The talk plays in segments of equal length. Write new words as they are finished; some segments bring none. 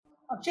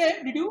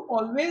Akshay, did you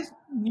always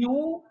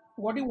knew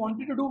what you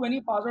wanted to do when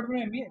you passed out from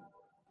MBA?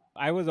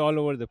 I was all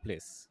over the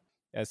place.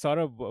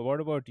 Saurabh, what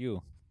about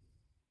you?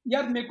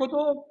 यार मेरे को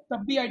तो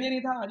तब भी idea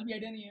नहीं था, आज भी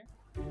आइडिया नहीं है.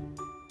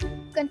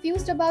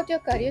 Confused about your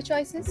career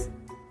choices?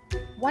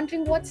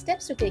 Wondering what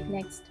steps to take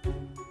next?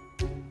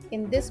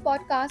 In this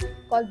podcast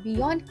called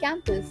Beyond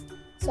Campus,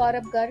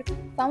 Saurabh Garg,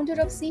 founder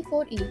of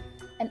C4E,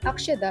 and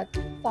Akshay Dutt,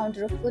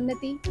 founder of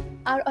Unnati,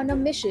 are on a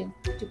mission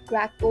to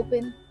crack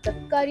open the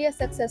career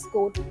success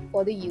code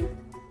for the youth.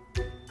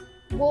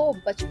 वो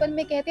बचपन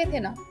में कहते थे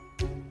ना,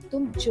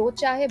 तुम जो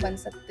चाहे बन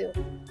सकते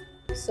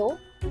हो. So,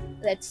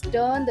 let's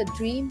turn the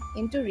dream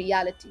into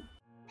reality.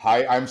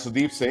 Hi, I'm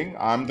Sudeep Singh.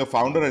 I'm the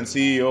founder and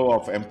CEO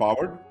of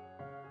MPowered.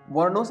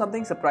 Want to know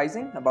something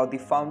surprising about the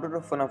founder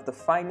of one of the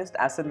finest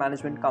asset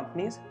management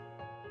companies?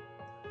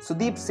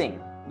 Sudeep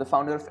Singh, the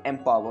founder of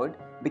MPowered,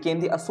 became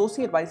the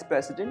associate vice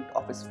president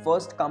of his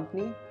first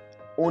company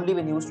only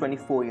when he was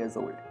 24 years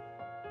old.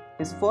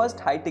 His first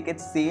high-ticket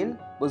sale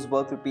was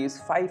worth rupees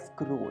 5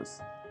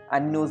 crores,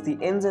 and he knows the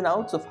ins and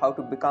outs of how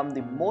to become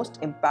the most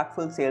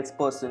impactful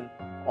salesperson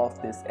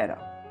of this era.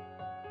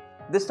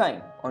 This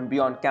time on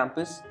Beyond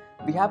Campus,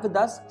 we have with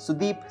us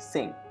Sudeep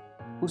Singh,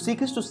 whose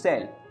secrets to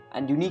sell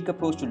and unique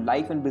approach to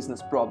life and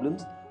business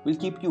problems will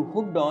keep you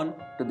hooked on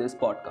to this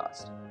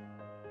podcast.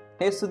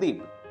 Hey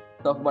Sudeep,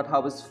 talk about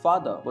how his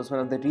father was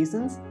one of the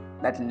reasons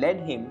that led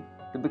him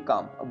to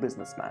become a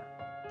businessman.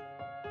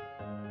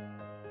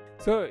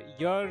 So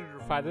your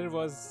father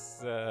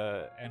was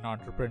an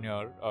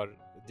entrepreneur, or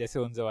जैसे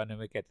उन जमाने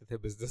में कहते थे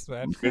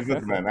businessman.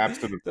 Businessman,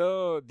 absolutely.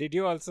 So did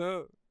you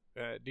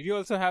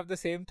also have the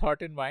same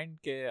thought in mind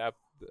कि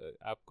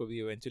आपको भी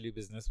eventually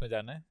business में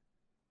जाना है?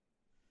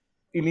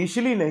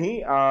 Initially,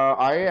 nahi.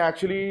 I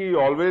actually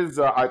always,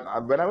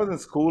 when I was in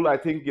school, I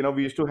think,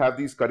 we used to have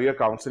these career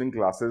counseling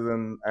classes,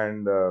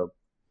 and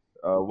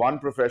one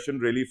profession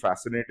really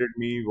fascinated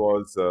me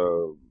was,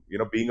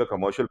 being a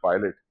commercial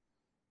pilot.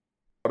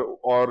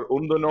 और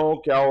उन दोनों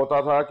क्या होता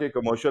था कि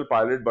commercial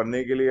pilot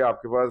बनने के लिए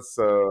आपके पास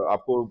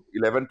आपको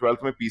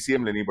 11th-12th में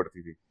PCM लेनी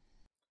पड़ती थी.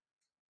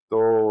 So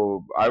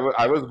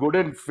I was good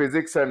in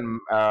physics and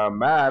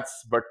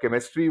maths, but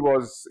chemistry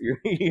was,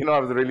 I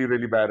was really,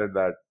 really bad at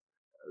that.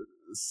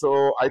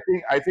 So I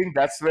think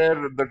that's where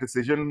the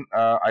decision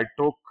I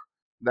took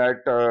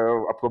that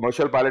अब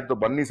commercial pilot तो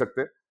बन नहीं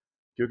सकते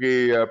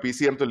क्योंकि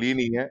PCM तो ली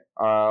नहीं है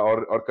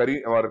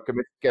और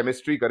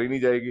chemistry करी नहीं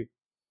जाएगी.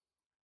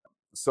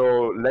 So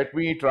let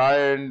me try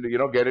and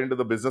get into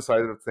the business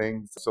side of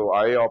things. So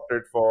I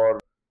opted for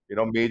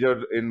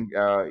major in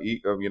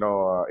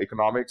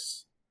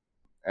economics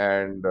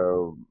and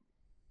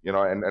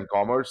and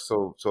commerce.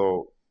 So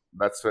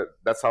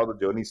that's how the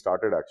journey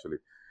started actually.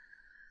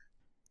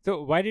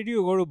 So why did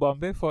you go to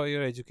Bombay for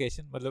your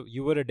education? मतलब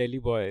you were a Delhi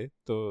boy,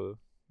 तो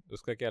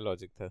उसका क्या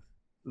logic था?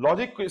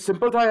 Logic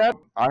simple था यार.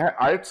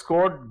 I had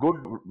scored good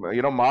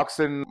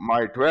marks in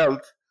my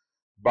 12th.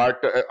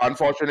 But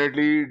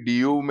unfortunately,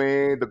 DU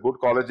में the good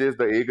colleges,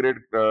 the A grade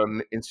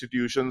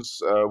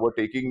institutions were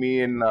taking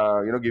me in,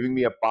 giving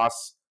me a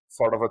pass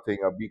sort of a thing,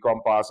 a BCom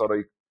pass or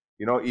a,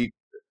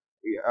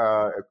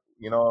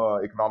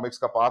 economics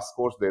का pass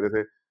course दे रहे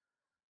थे.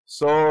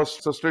 So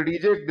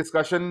strategic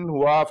discussion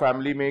हुआ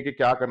family में कि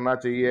क्या करना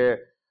चाहिए.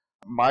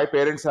 My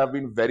parents have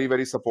been very,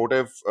 very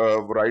supportive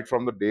right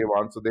from the day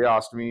one. So they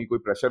asked me, कोई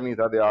pressure नहीं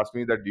था. They asked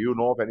me that, do you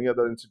know of any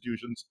other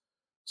institutions?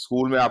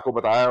 School में आपको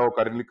बताया हो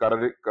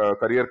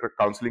करियर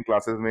काउंसलिंग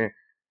क्लासेस में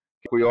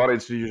कोई और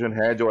इंस्टीट्यूशन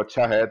है जो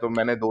अच्छा है, तो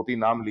मैंने 2-3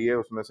 नाम लिए.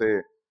 उसमें से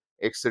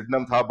एक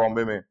सिडनम था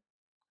बॉम्बे में.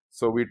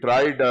 So we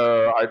tried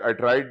I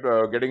tried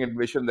getting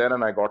admission there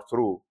and I got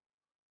through.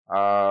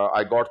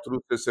 I got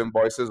through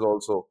symbiosis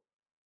also.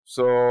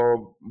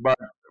 So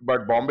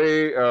but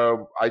Bombay,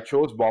 I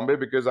chose Bombay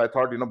because I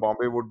thought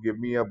Bombay would give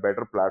me a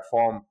better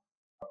platform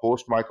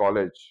post my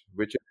college,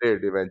 which it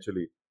did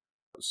eventually.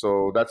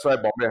 So that's why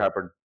Bombay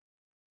happened.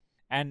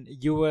 And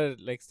you were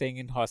like staying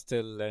in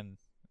hostel and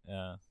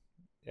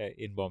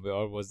in Bombay,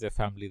 or was there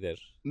family there?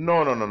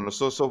 No.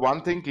 So one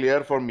thing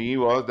clear for me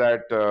was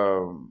that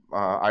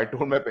I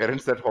told my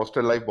parents that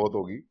hostel life both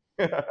hogi.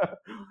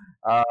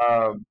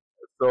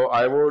 So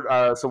I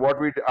would. So what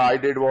I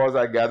did was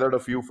I gathered a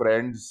few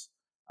friends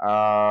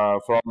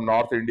from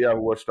North India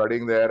who were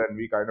studying there, and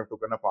we kind of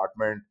took an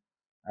apartment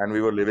and we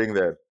were living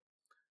there.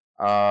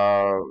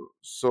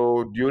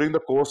 So during the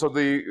course of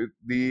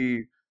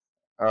the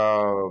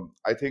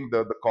I think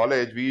the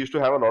college, we used to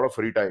have a lot of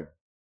free time.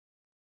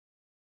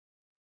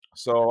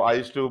 So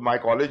my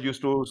college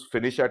used to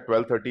finish at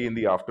 12:30 in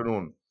the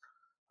afternoon,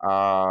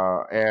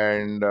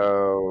 and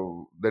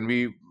then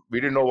we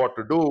didn't know what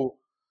to do.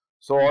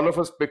 So all of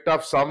us picked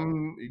up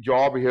some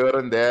job here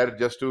and there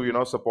just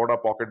to support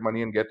our pocket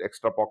money and get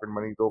extra pocket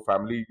money. Though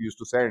family used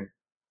to send,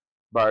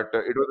 but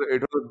it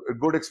was a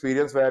good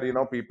experience where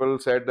people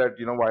said that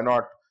why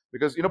not,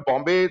 because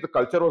Bombay, the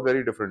culture was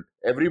very different.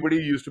 Everybody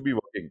used to be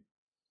working.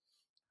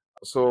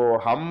 So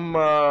हम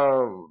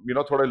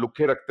थोड़े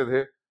लुक्के रखते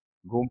थे,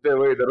 घूमते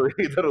हुए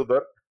इधर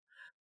उधर.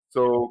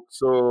 So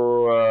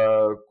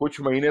कुछ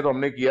महीने तो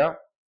हमने किया,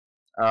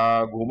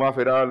 Ghuma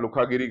fira,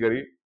 lukhagiri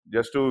kari,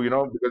 just to,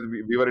 because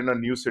we were in a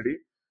new city.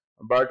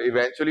 But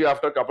eventually,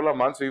 after a couple of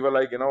months, we were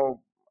like,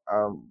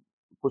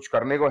 कुछ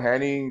करने को है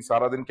नहीं,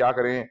 सारा दिन क्या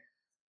करें,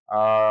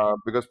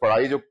 because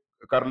पढ़ाई जो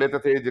कर लेते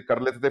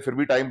थे फिर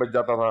भी टाइम बच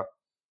जाता था.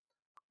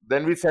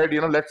 Then we said,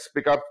 let's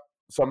pick up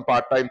some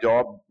part-time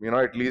job,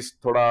 at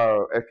least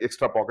थोड़ा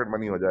extra pocket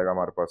money हो जाएगा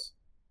हमारे पास.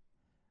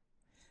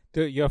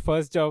 So your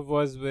first job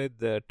was with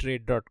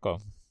trade.com.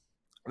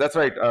 That's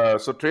right.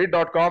 So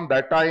trade.com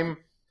that time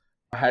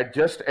had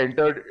just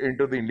entered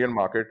into the Indian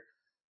market.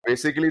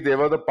 Basically, they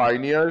were the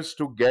pioneers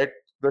to get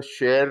the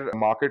share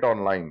market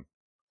online.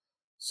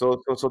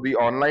 So the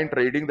online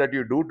trading that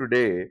you do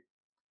today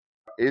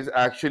is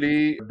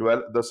actually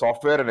the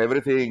software and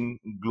everything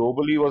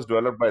globally was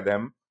developed by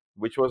them,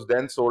 which was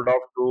then sold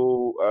off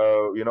to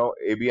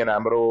AB and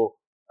Amro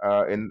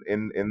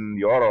in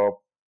Europe,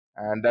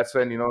 and that's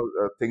when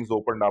things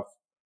opened up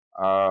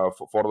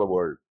for the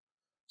world.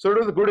 So it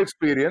was a good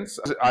experience.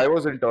 I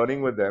was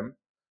interning with them.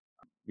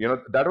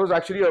 That was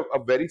actually a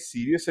very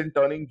serious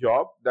interning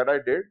job that I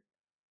did.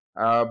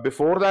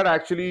 Before that,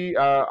 actually,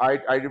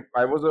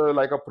 I was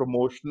like a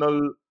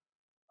promotional.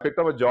 Picked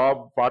up a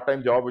job,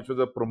 part-time job, which was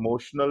a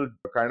promotional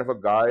kind of a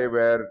guy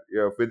where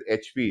with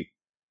HP.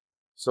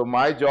 So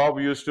my job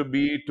used to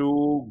be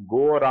to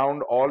go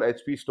around all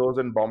HP stores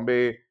in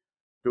Bombay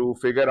to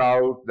figure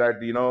out that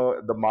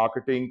the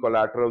marketing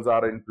collaterals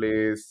are in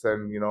place,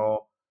 and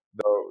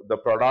the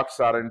products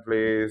are in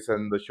place,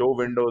 and the show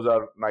windows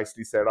are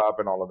nicely set up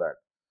and all of that.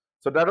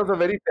 So that was a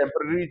very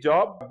temporary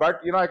job,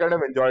 but I kind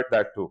of enjoyed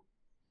that too.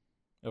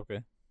 Okay.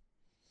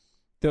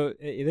 So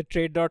the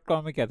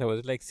trade.com में क्या था? Was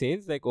it like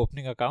sales, like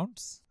opening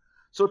accounts?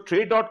 So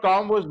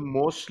trade.com was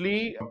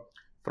mostly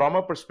from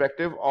a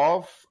perspective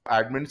of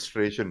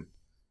administration.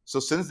 So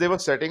since they were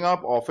setting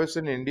up office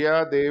in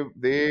India, they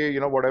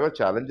whatever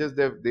challenges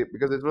they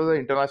because it was an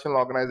international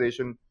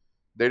organization,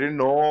 they didn't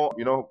know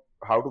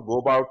how to go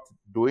about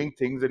doing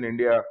things in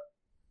India.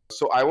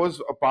 So I was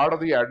a part of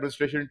the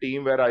administration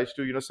team where I used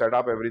to set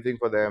up everything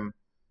for them,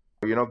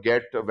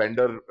 get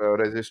vendor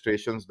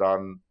registrations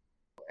done,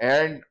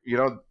 and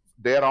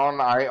thereon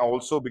I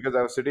also, because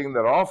I was sitting in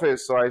their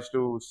office, so I used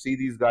to see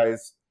these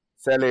guys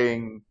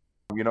selling,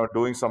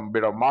 doing some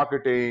bit of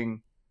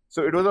marketing.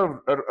 So it was a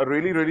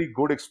really, really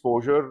good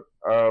exposure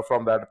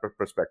from that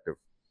perspective.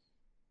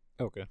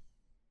 Okay.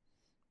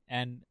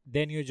 And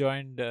then you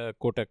joined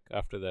Kotak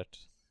after that.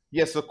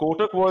 Yes, so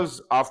Kotak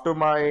was after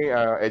my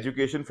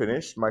education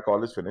finished, my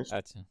college finished.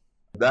 Achha.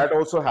 That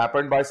also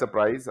happened by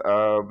surprise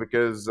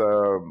because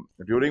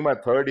during my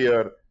third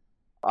year,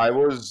 I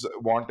was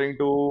wanting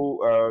to,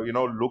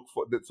 look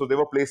for. So there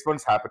were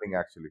placements happening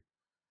actually,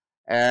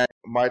 and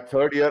my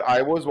third year,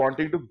 I was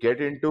wanting to get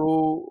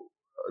into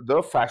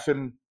the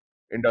fashion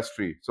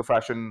industry, so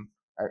fashion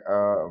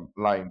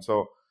line.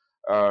 So,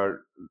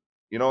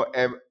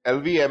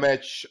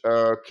 LVMH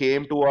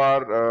came to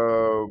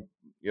our,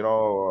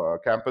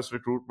 campus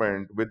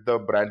recruitment with the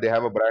brand. They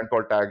have a brand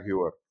called Tag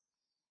Heuer.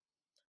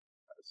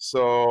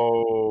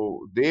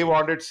 So they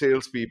wanted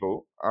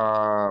salespeople,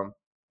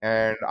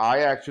 and I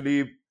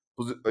actually,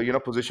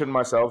 positioned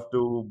myself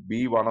to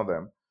be one of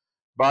them.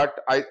 But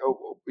I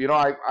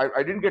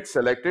didn't get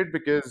selected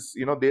because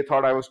they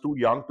thought I was too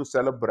young to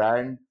sell a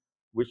brand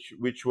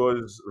which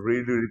was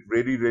really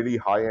really really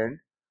high end.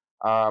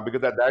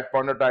 Because at that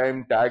point of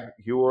time, Tag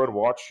Heuer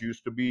watch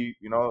used to be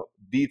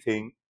the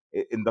thing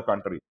in the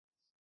country.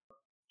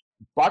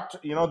 But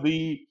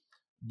the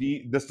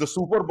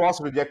super boss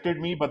rejected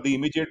me, but the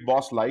immediate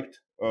boss liked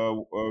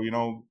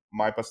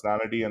my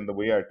personality and the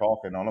way I talk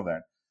and all of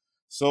that.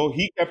 So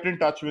he kept in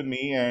touch with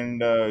me,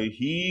 and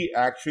he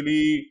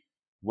actually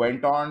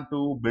went on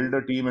to build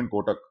a team in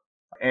Kotak.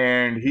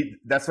 And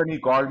that's when he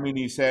called me and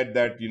he said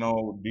that do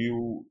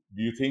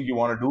you think you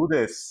want to do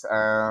this?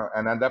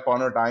 And at that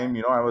point of time,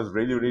 I was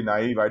really really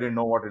naive. I didn't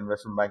know what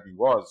investment banking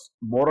was.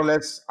 More or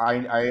less,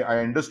 I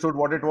understood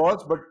what it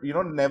was, but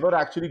never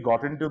actually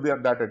got into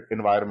that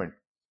environment,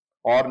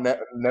 or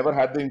never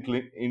had the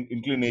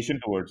inclination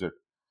towards it.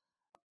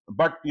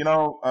 But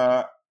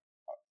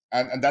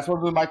and that's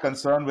what was my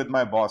concern with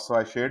my boss. So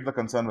I shared the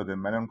concern with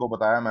him. मैंने उनको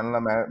बताया, मैंने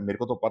बोला मेरे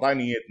को तो पता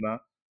नहीं है इतना,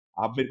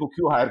 आप मेरे को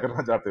क्यों हायर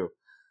करना चाहते हो?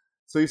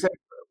 So he said,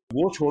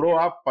 वो छोड़ो,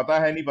 आप पता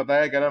है नहीं पता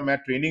है, कह रहा मैं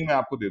ट्रेनिंग में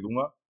आपको दे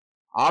दूंगा,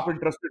 आप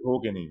इंटरेस्टेड हो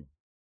कि नहीं?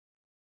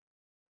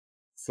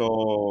 So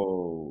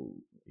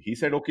he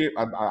said okay.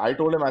 I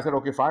told him, I said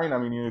okay fine, I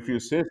mean if you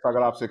insist,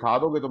 अगर आप सिखा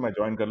दोगे तो मैं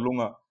join कर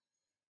लूंगा.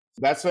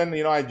 That's when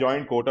I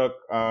joined Kotak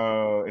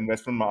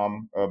investment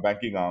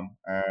banking arm,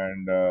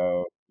 and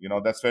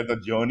that's where the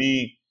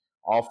journey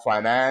of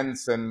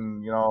finance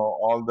and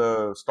all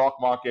the stock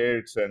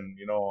markets, and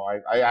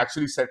I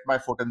actually set my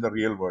foot in the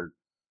real world.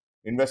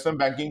 Investment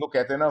banking को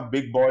कहते हैं ना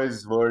big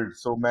boys world,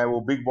 so मैं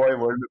वो big boy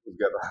world में घुस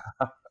गया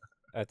था.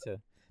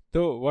 Achha.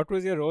 So what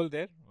was your role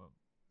there?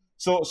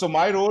 So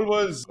my role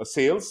was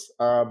sales,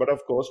 but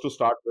of course to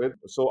start with,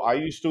 so I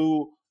used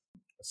to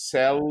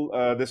sell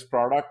this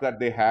product that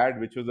they had,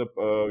 which was a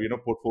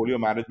portfolio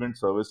management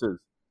services.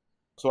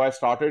 So I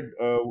started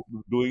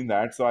doing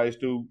that. So I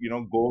used to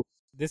go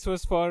This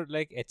was for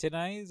like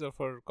HNIs or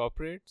for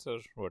corporates or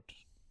what?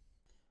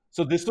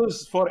 So this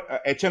was for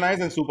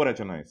HNIs and super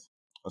HNIs.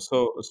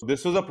 So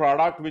this was a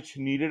product which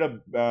needed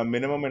a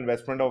minimum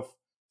investment of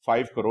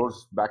 5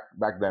 crores back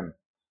then.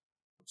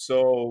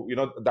 So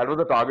that was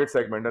the target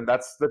segment, and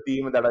that's the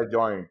team that I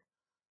joined.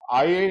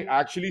 I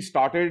actually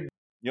started.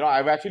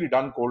 I've actually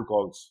done cold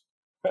calls,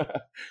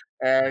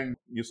 and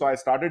so I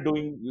started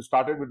doing. You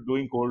started with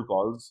doing cold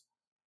calls,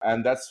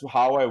 and that's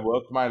how I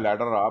worked my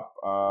ladder up.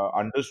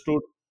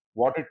 Understood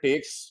what it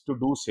takes to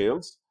do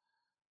sales,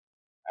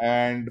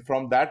 and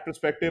from that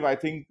perspective, I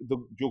think the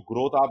जो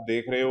growth आप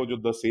देख रहे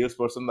हो, the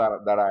salesperson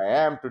that I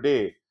am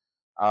today,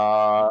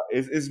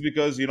 is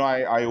because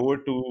I owe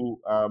it to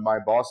my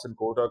boss in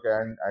Kotak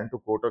and to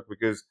Kotak,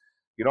 because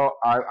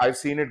I've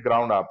seen it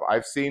ground up.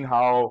 I've seen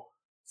how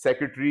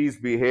secretaries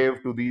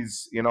behave to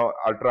these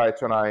ultra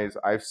HNIs.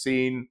 I've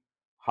seen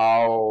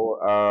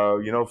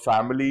how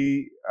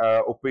family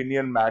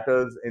opinion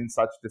matters in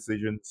such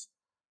decisions.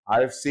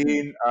 I've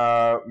seen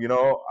a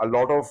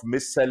lot of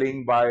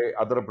mis-selling by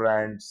other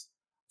brands.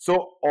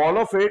 So all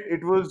of it,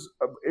 it was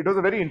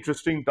a very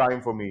interesting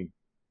time for me.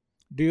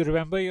 Do you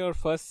remember your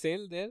first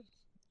sale there?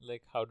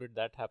 Like, how did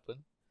that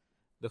happen?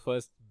 The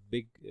first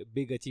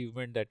big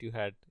achievement that you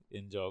had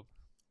in job.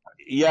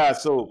 Yeah,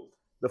 so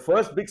the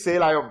first big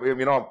sale,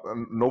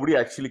 nobody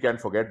actually can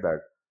forget that.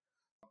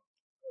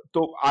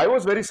 So I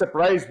was very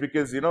surprised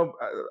because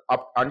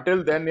up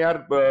until then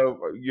यार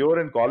you're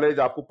in college,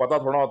 आपको पता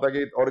थोड़ा होता है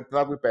कि और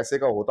इतना कोई पैसे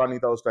का होता नहीं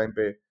था उस टाइम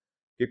पे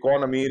कि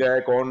कौन अमीर है,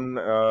 कौन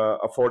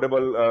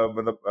अफोर्डेबल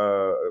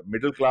मतलब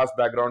मिडिल क्लास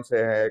बैकग्राउंड से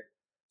है.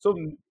 So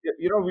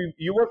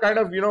you were kind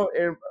of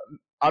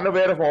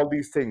unaware of all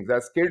these things.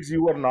 As kids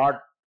you were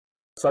not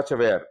such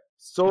aware.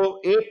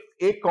 So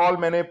एक कॉल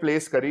मैंने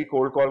प्लेस करी,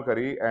 कोल्ड कॉल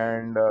करी,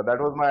 and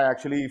that was my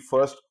actually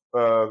first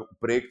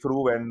break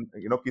through.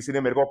 And किसी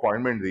ने मेरे को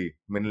appointment दी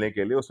मिलने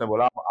के लिए. उसने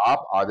बोला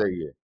आप आ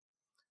जाइए.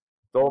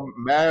 तो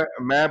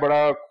मैं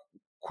बड़ा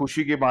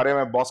खुशी के मारे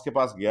मैं बॉस के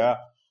पास गया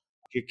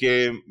कि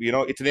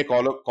इतने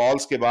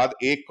कॉल्स के बाद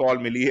एक कॉल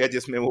मिली है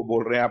जिसमें वो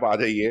बोल रहे हैं आप आ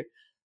जाइए.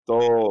 तो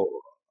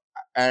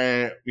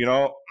एंड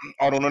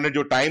और उन्होंने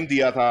जो टाइम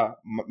दिया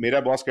था, मेरा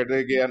बॉस कहते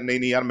हैं कि यार नहीं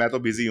नहीं यार मैं तो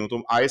बिजी हूं.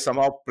 तो आई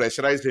समहाउ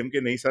प्रेशराइज्ड हिम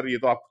कि नहीं सर ये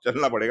तो आपको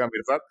चलना पड़ेगा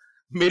मेरे साथ,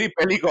 मेरी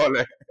पहली कॉल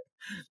है.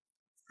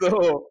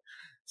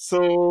 So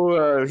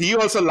he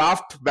also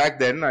laughed back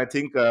then. I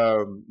think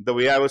the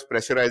way I was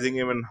pressurizing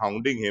him and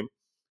hounding him.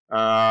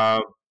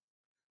 Uh,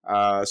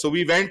 so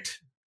we went.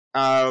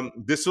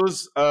 This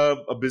was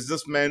a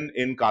businessman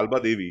in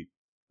Kalba Devi.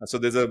 So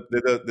there's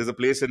a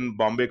place in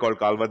Bombay called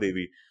Kalba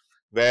Devi,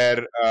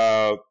 where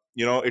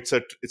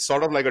it's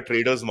sort of like a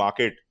trader's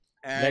market.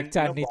 And Like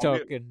Chandni Bombay,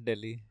 Chowk in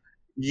Delhi.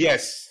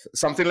 yes,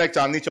 something like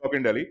Chandni Chowk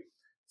in Delhi.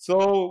 So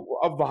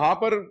अब वहां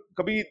पर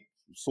कभी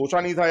सोचा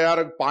नहीं था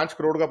यार 5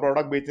 करोड़ का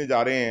product बेचने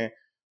जा रहे हैं.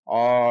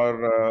 और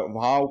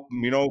वहाँ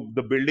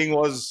द बिल्डिंग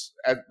वाज,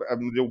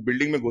 जो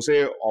बिल्डिंग में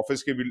घुसे,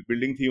 ऑफिस की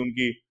बिल्डिंग थी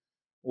उनकी,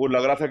 वो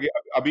लग रहा था कि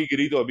अभी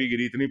गिरी तो अभी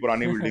गिरी, इतनी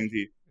पुरानी बिल्डिंग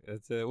थी.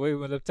 अच्छा, वही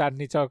मतलब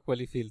चांदनी चौक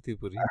वाली फील थी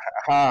पूरी.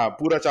 हाँ,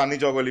 पूरा चांदनी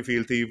चौक वाली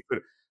फील थी.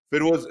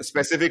 फिर वो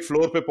स्पेसिफिक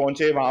फ्लोर पे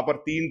पहुंचे, वहां पर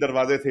 3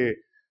 दरवाजे थे.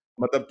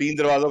 मतलब 3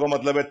 दरवाजों का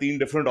मतलब है 3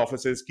 डिफरेंट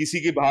ऑफिसेस. किसी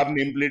की बाहर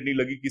नेम प्लेट नहीं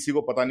लगी, किसी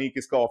को पता नहीं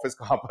किसका ऑफिस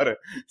कहाँ पर है.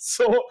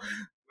 सो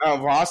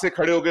वहां से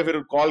खड़े होके फिर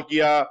कॉल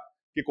किया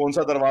कि कौन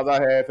सा दरवाजा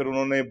है. फिर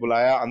उन्होंने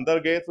बुलाया, अंदर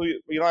गए तो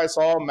I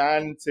saw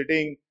man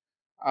sitting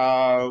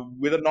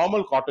with a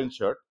normal cotton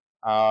shirt,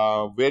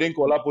 wearing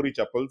Kolhapuri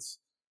chappals,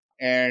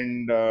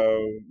 and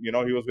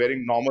he was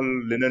wearing normal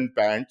linen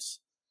pants,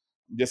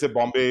 जैसे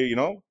Bombay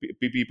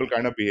people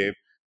kind of behave.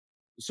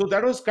 So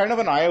that was kind of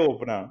an eye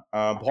opener.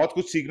 बहुत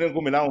कुछ सीखने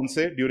को मिला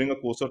उनसे during a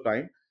course of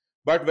time.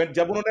 But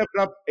जब उन्होंने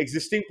अपना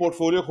existing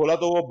portfolio खोला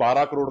तो वो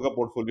 12 करोड़ का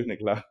portfolio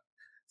निकला.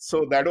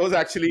 So that was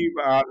actually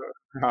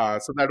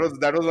so that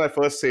was my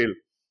first sale.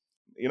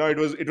 It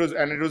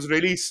was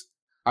really,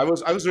 I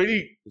was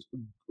really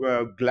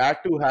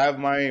glad to have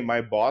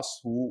my boss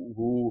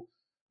who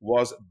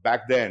was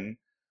back then.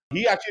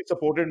 He actually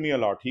supported me a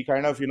lot. He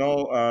kind of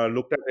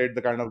looked at it,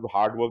 the kind of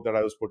hard work that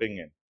I was putting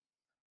in,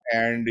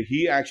 and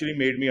he actually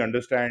made me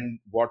understand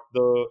what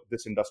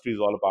this industry is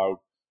all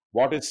about,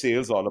 what is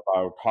sales all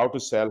about, how to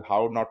sell,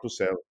 how not to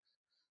sell.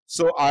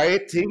 So I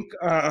think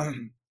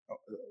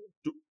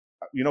to,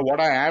 what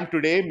I am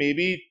today,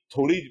 maybe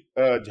थोड़ी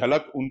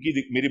झलक उनकी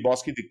मेरी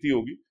boss की दिखती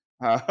होगी.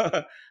 हाँ,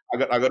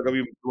 अगर अगर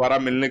कभी दोबारा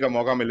मिलने का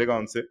मौका मिलेगा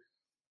उनसे.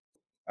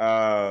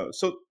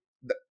 So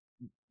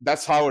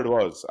that's how it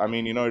was. I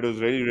mean, it was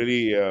really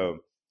really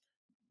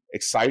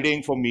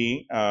exciting for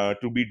me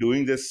to be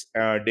doing this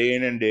day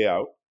in and day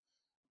out.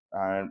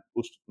 And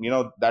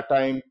that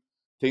time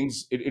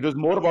things, it was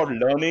more about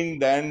learning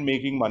than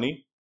making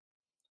money.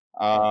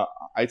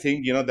 I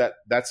think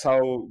that's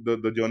how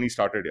the journey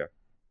started. Yeah.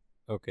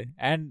 Okay,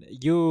 and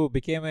you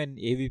became an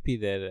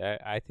AVP there.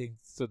 I think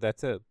so.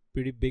 That's a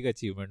pretty big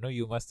achievement. No,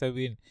 you must have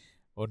been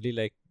only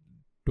like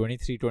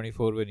 23,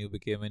 24 when you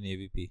became an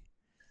AVP.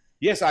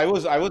 Yes, I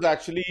was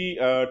actually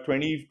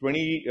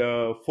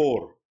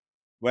 24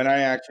 when I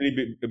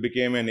actually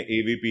became an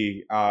AVP.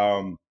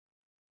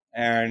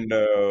 And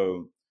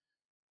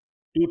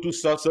to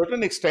a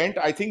certain extent,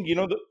 I think,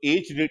 the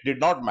age did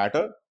not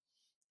matter.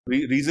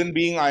 Reason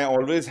being, I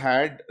always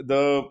had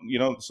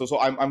so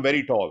I'm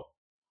very tall.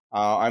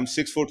 I'm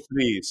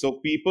 6'3". So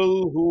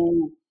people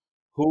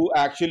who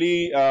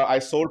actually I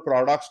sold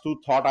products to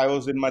thought I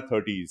was in my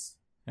 30s.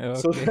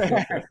 So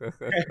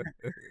Okay.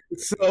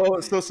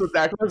 so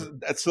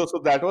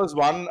that was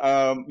one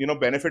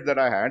benefit that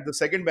I had. The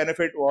second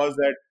benefit was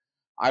that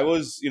I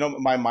was,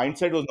 my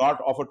mindset was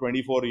not of a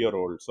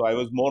 24-year-old. So I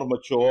was more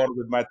mature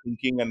with my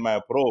thinking and my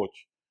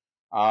approach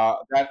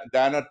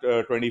than a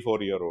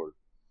 24-year-old.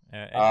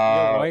 And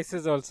your voice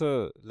is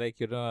also like,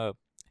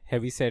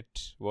 heavy set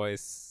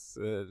voice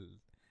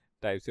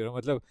types,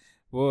 मतलब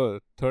वो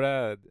थोड़ा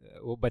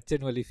वो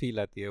बच्चन वाली feel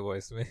आती है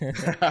voice में.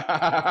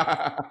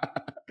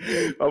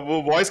 अब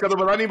वो वॉइस का तो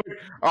पता नहीं,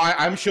 but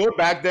I am sure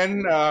back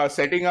then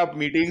setting up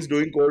meetings,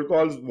 doing cold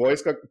calls,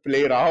 voice का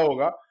प्ले रहा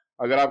होगा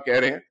अगर आप कह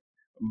रहे हैं.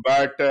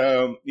 But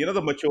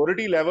the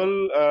maturity level,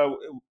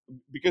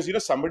 because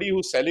somebody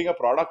who's selling a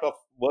product of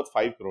worth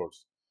 5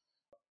 crores,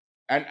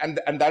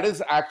 and that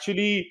is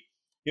actually,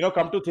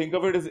 come to think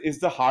of it, is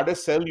the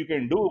hardest sell you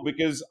can do,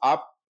 because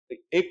आप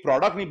एक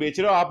product नहीं बेच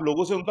रहे हो, आप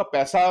लोगों से उनका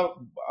पैसा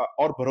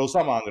और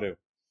भरोसा मांग रहे हो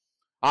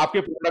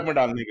आपके प्रोडक्ट में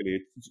डालने के लिए.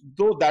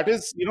 तो दैट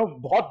इज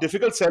बहुत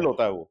डिफिकल्ट सेल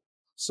होता है वो.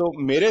 सो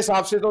मेरे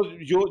हिसाब से तो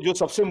जो जो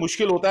सबसे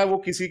मुश्किल होता है वो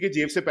किसी के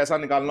जेब से पैसा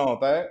निकालना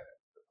होता है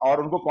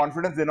और उनको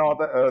कॉन्फिडेंस देना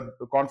होता है.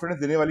 कॉन्फिडेंस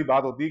देने वाली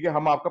बात होती है कि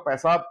हम आपका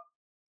पैसा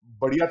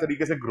बढ़िया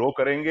तरीके से ग्रो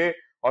करेंगे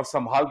और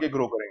संभाल के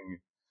ग्रो करेंगे.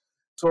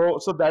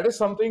 So that is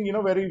something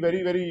very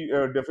very very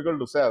difficult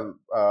to sell.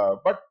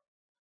 But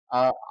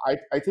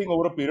I think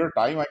over a period of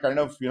time I kind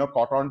of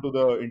caught on to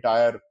the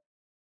entire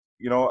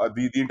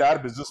the entire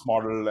business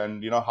model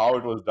and how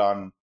it was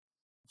done.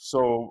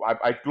 So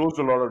I closed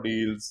a lot of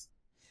deals.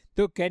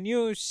 So can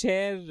you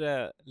share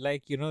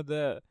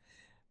the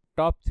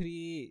top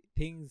 3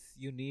 things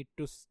you need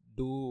to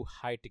do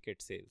high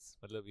ticket sales?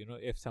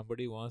 मतलब if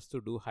somebody wants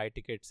to do high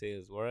ticket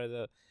sales, what are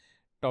the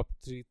top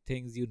 3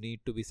 things you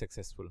need to be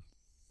successful?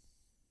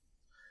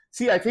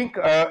 See, I think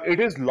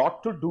it is a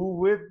lot to do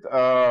with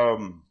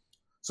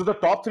so the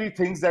top 3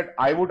 things that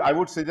I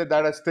would say that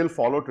I still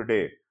follow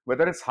today,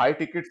 whether it's high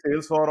ticket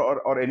sales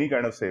or any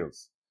kind of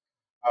sales.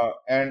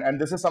 And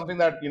this is something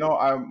that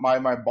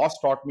my boss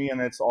taught me,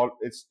 and it's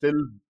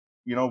still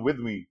with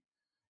me,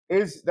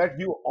 is that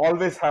you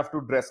always have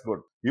to dress good.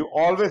 You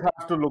always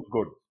have to look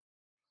good.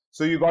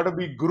 So you got to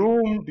be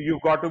groomed.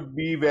 You've got to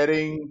be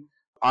wearing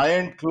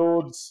ironed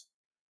clothes.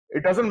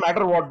 It doesn't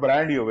matter what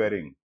brand you're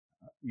wearing.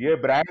 ये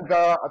brand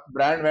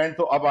वैंड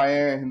तो अब आए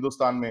हैं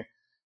हिंदुस्तान में.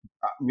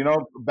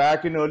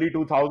 Back in early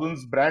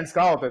 2000s brands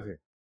कहाँ होते थे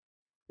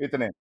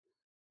इतने.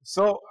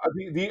 So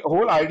the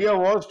whole idea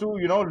was to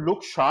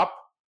look sharp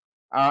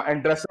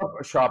and dress up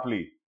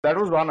sharply. That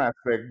was one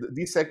aspect.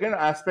 The second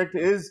aspect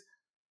is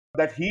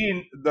that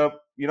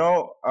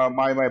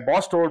my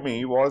boss told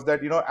me was that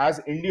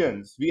as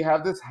Indians we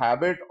have this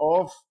habit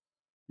of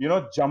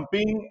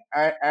jumping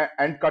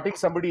and cutting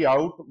somebody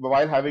out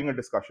while having a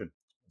discussion.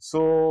 So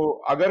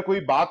अगर कोई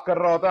बात कर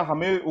रहा होता है,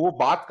 हमें वो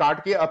बात काट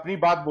के अपनी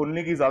बात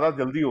बोलने की ज्यादा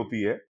जल्दी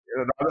होती है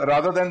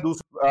rather than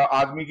दूसरे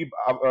आदमी की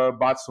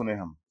बात सुने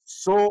हम.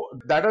 So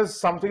that is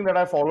something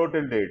that I follow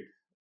till date.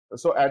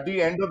 So at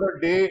the end of the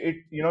day,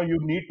 you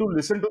need to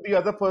listen to the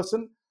other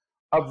person,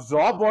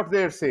 absorb what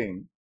they're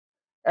saying,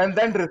 and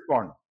then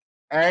respond.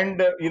 And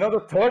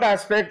the third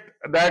aspect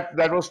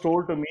that was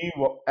told to me,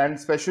 and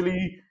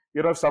especially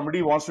if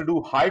somebody wants to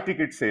do high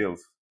ticket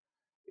sales,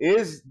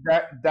 is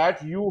that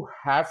you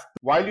have to,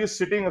 while you're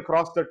sitting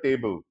across the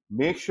table,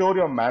 make sure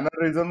your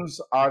mannerisms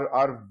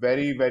are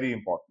very very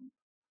important.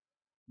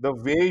 The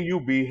way you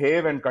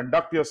behave and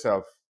conduct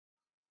yourself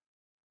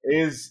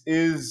is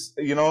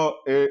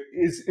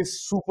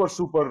super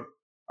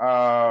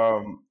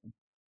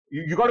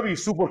you got to be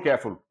super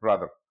careful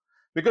rather,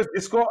 because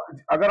इसको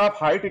अगर आप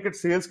high ticket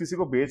sales किसी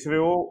को बेच रहे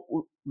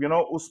हो,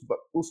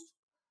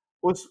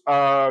 उस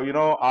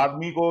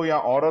आदमी को या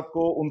औरत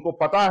को उनको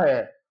पता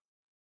है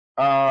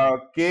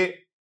कि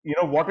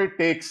what it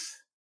takes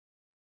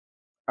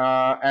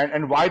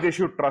and why they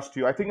should trust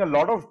you. I think a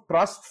lot of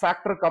trust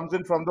factor comes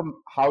in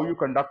from how you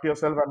conduct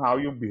yourself and how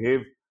you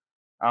behave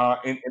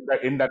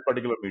in that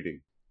particular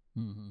meeting.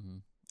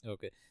 Mm-hmm.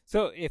 Okay.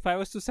 So if I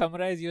was to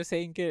summarize, you're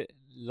saying that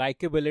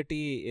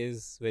likability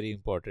is very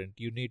important.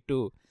 You need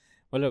to,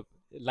 well,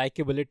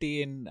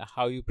 likability in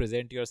how you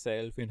present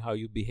yourself, in how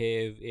you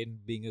behave, in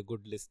being a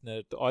good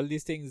listener. All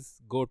these things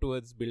go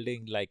towards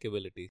building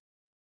likability.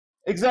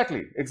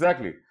 Exactly.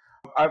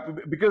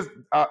 Because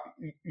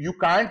you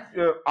can't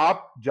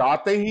आप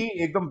जाते ही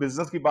एकदम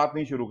business की बात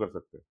नहीं शुरू कर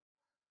सकते.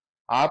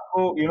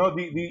 आपको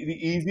the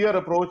easier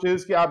approach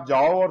is कि आप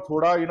जाओ और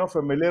थोड़ा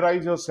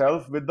familiarize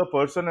yourself with the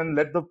person and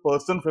let the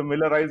person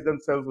familiarize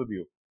themselves with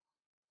you.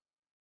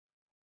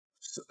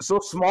 So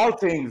small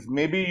things,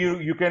 maybe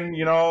you can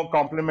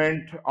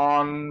compliment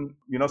on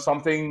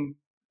something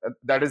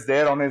that is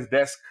there on his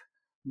desk.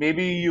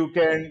 Maybe you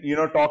can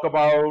talk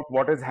about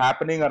what is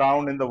happening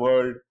around in the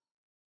world.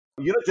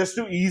 just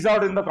to ease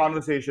out in the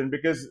conversation,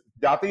 because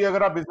जाते ही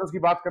अगर आप business की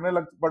बात करने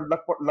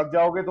लग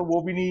जाओगे तो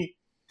वो भी नहीं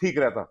ठीक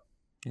रहता.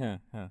 हाँ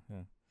हाँ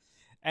हाँ.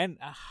 And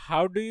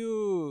how do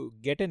you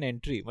get an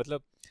entry?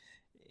 मतलब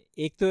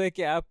एक तो है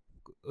कि आप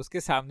उसके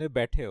सामने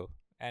बैठे हो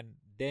and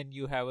then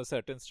you have a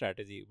certain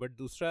strategy, but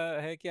दूसरा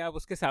है कि आप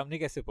उसके सामने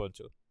कैसे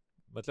पहुंचो.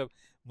 मतलब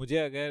मुझे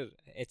अगर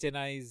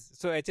HNIs,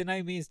 so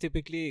HNI means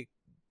typically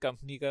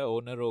company का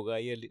ओनर होगा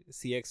या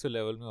CXO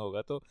लेवल में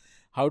होगा, तो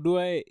how do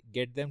I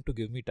get them to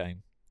give me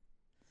time?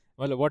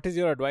 Well, what is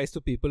your advice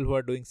to people who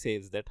are doing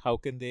sales, that how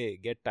can they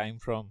get time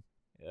from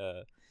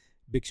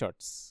big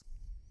shots?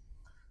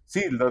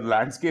 See, the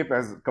landscape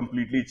has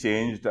completely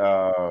changed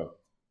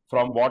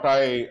from what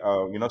I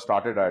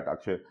started at,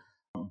 Akshay.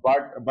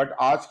 But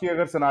आज की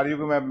अगर scenario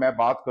की मैं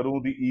बात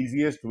करूं, the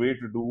easiest way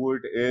to do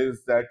it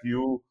is that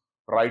you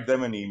write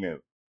them an email.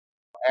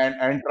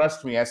 And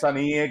trust me, ऐसा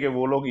नहीं है कि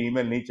वो लोग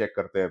ईमेल नहीं चेक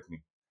करते अपनी.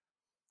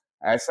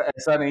 ऐसा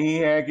ऐसा नहीं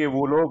है कि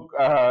वो लोग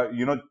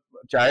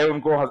चाहे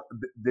उनको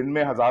दिन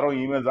में हजारों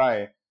ईमेल्स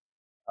आए,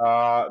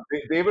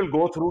 they will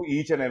go through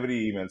each and every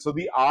email. So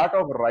the art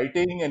of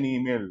writing an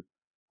email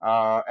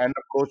and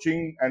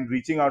approaching and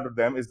reaching out to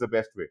them is the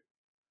best way.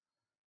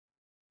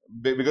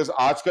 Because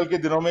आजकल के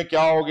दिनों में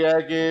क्या हो गया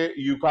है कि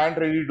you can't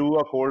really do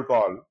a cold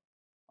call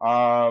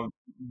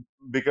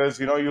because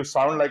you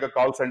sound like a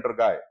call center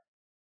guy.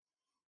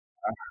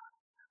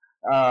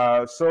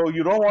 So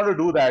you don't want to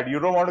do that. You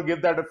don't want to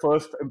give that a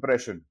first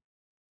impression.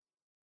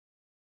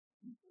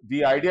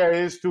 The idea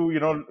is to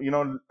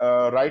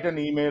write an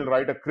email,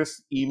 write a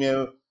crisp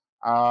email,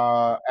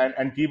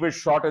 and keep it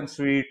short and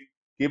sweet,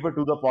 keep it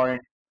to the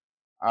point,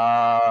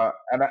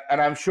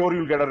 and I'm sure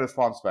you'll get a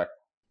response back.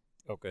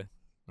 Okay.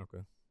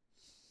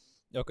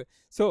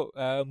 So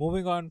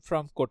moving on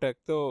from Kotak,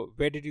 so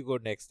where did you go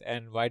next,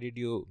 and why did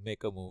you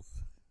make a move?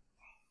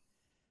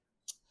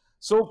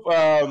 So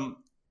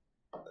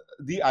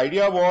the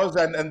idea was,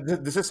 and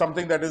this is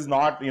something that is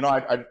not,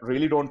 I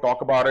really don't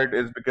talk about it,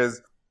 is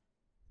because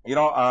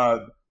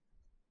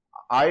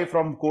I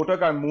from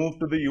Kotak, I moved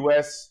to the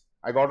US.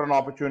 I got an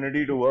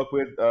opportunity to work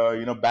with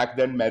back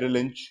then Merrill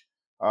Lynch,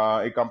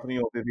 a company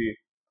होती थी.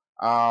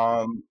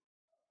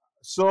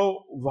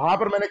 So वहां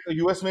पर मैंने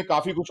US में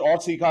काफी कुछ और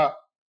सीखा.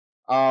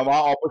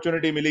 वहां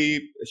अपॉर्चुनिटी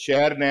मिली,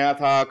 शहर नया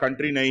था,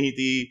 कंट्री नई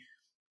थी,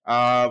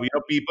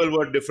 पीपल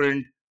वर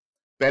डिफरेंट.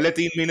 पहले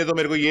 3 महीने तो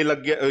मेरे को ये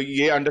लग गया,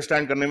 ये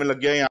अंडरस्टैंड करने में लग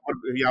गया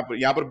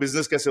यहाँ पर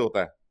बिजनेस कैसे होता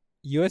है.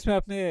 यूएस में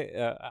आपने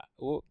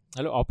वो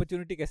हेलो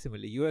अपॉर्चुनिटी कैसे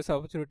मिली? यूएस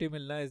अपॉर्चुनिटी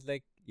मिलना is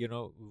like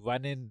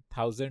 1 in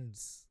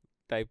thousands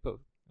type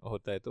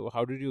होता है, तो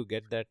how did you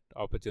get that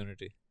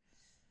opportunity?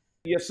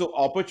 Yes, so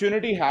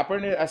opportunity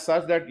happened as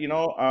such that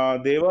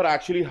they were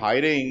actually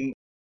hiring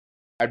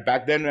at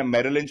back then.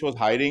 Merrill Lynch was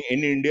hiring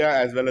in India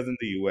as well as in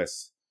the US.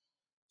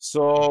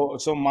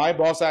 So my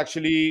boss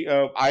actually,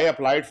 I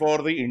applied for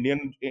the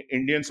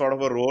Indian sort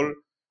of a role,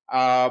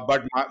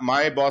 but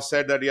my boss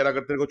said that यार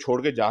अगर तेरे को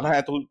छोड़ के जाना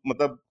है तो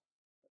मतलब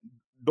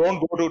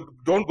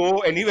don't go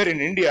anywhere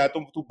in India.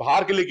 तू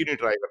बाहर के लिए क्यों नहीं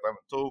ट्राई करता?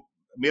 तो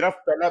मेरा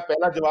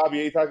पहला जवाब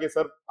यही था कि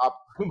सर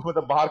आप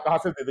मतलब बाहर कहाँ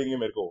से दे देंगे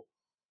मेरे को.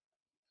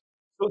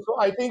 So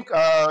I think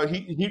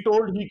he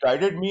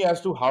guided me as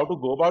to how to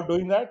go about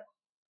doing that,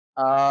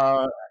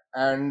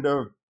 and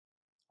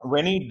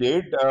when he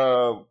did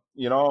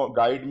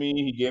guide me,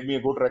 he gave me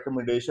a good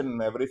recommendation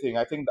and everything.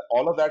 I think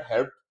all of that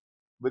helped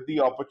with the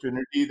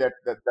opportunity that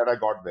I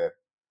got there.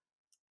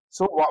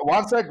 So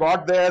once I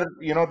got there,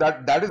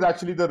 that is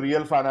actually the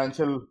real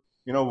financial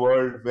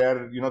world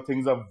where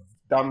things are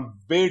done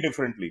way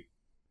differently.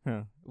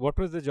 What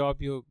was the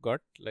job you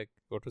got? Like,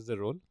 what was the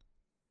role?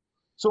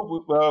 So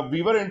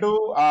we were into.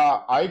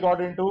 I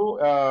got into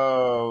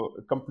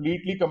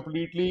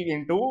completely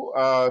into.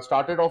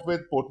 Started off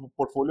with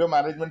portfolio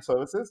management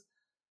services,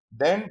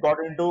 then got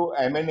into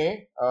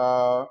M&A,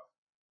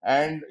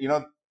 and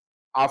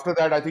after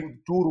that, I think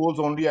 2 roles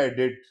only I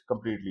did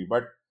completely.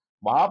 But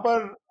वहाँ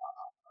पर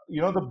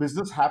the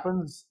business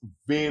happens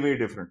way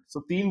different.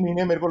 So 3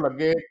 महीने मेरे को लग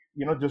गए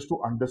just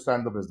to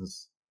understand the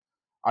business,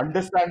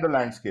 understand the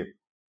landscape.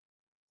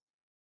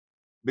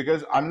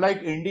 Because unlike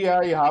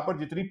India, यहाँ पर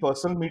जितनी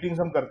पर्सनल मीटिंग्स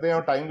हम करते हैं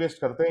और टाइम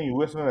वेस्ट करते हैं,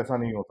 यूएस में वैसा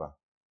नहीं होता.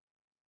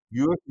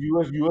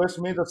 यूएस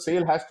में the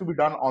sale has to be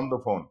done on the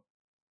phone.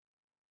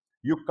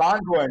 You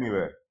can't go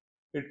anywhere.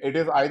 It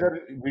is either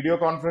video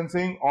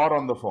conferencing or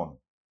on the phone.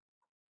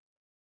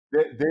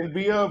 There'll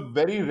be a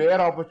very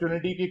rare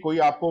opportunity कि कोई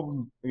आपको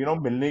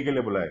मिलने के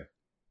लिए बुलाए.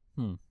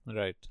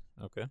 Right.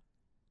 Okay.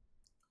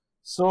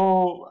 So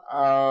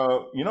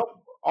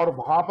और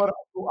वहां पर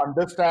to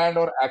understand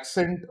और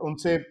accent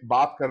उनसे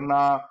बात करना,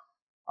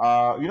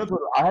 so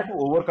I had to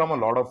overcome a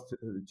lot of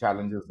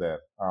challenges there.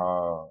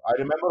 I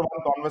remember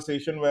one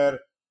conversation where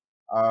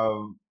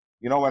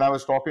when I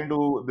was talking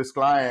to this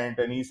client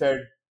and he said,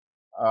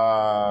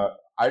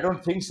 I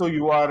don't think so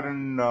you are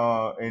in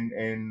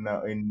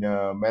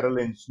Merrill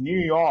Lynch, New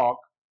York.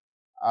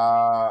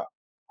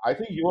 I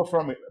think you are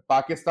from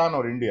Pakistan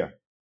or India.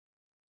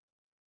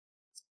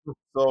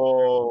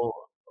 So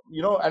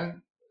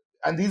and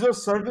and these were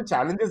certain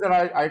challenges that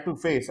I had to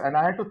face, and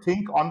I had to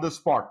think on the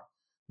spot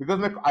because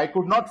I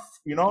could not,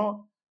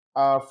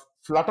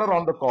 flutter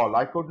on the call.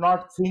 I could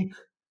not think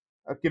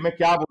कि मैं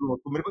क्या बोलूँ,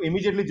 तो मेरे को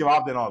immediately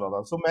जवाब देना होता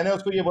था. So मैंने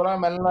उसको ये बोला,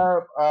 मैंने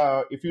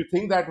if you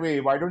think that way,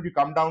 why don't you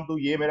come down to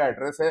ये मेरा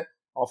एड्रेस है,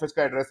 ऑफिस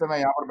का एड्रेस है, मैं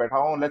यहाँ पर बैठा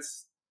हूँ,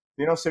 let's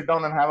sit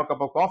down and have a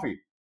cup of coffee.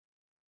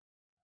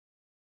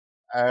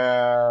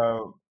 Uh,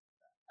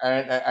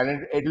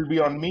 and it'll be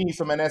on me.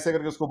 So मैंने ऐसे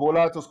करके उसको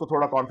बोला, तो उसको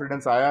थोड़ा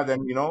confidence आया. Then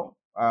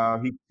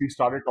he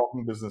started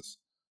talking business.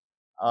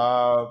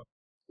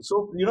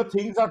 So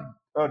things are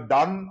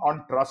done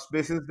on trust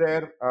basis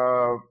there,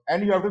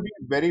 and you have to be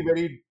very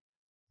very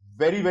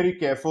very very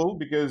careful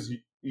because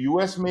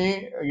US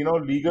में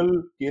legal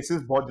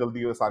cases बहुत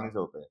जल्दी आसानी से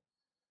होते हैं.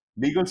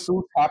 Legal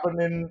suits happen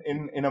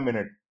in a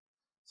minute.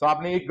 So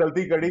आपने एक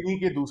गलती करी नहीं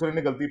कि दूसरे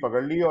ने गलती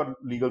पकड़ ली और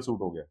legal suit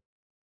हो गया.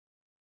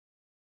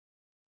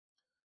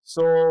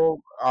 So,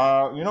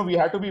 we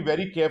had to be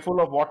very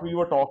careful of what we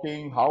were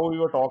talking, how we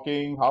were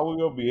talking, how we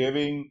were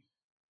behaving,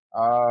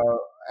 uh,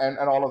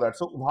 and all of that.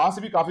 So, वहाँ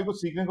से भी काफी कुछ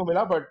सीखने को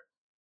मिला. But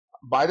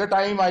by the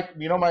time my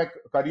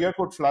career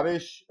could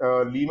flourish,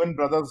 Lehman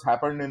Brothers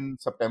happened in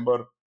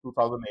September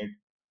 2008,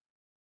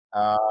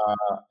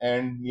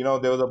 and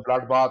there was a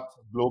bloodbath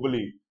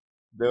globally.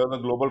 There was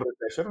a global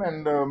recession,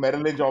 and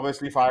Merrill Lynch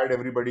obviously fired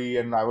everybody,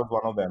 and I was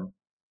one of them.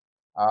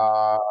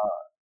 Uh,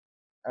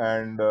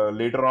 and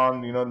later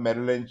on,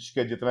 Merrill Lynch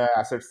के जितने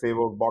assets थे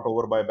वो bought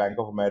over by Bank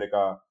of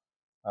America,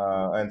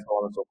 and so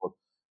on and so forth.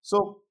 So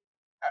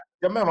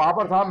जब मैं वहां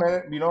पर था,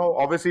 मैं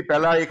obviously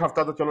पहला एक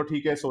हफ्ता तो चलो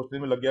ठीक है, सोचने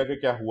में लग गया कि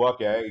क्या हुआ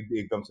क्या है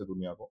एकदम से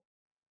दुनिया को.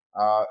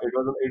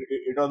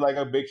 It was like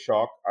a big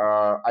shock.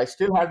 I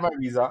still had my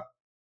visa,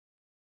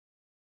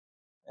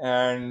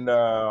 and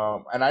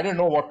I didn't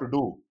know what to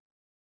do.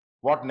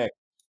 What next?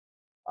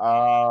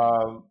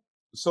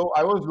 So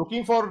I was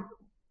looking for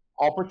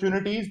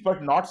opportunities,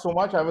 but not so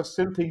much. I was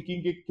still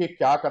thinking कि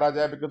क्या करा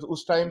जाए, because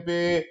उस time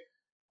पे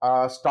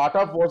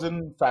startup was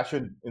in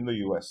fashion in the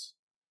US.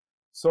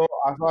 So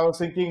I was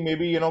thinking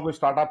maybe कोई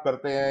startup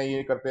करते हैं,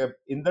 ये करते हैं.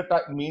 In the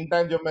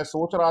meantime, जब मैं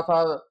सोच रहा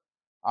था,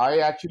 I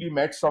actually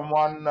met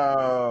someone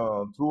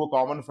through a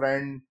common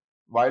friend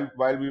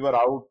while we were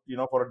out,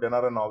 for a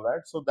dinner and all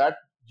that. So that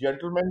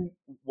gentleman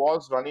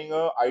was running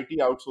a IT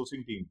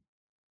outsourcing team.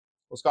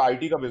 उसका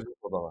IT का business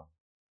होता था.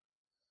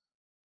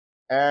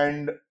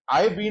 And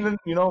I've been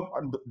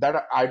that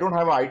I don't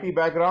have an IT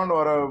background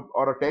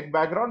or a tech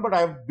background, but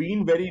I've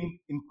been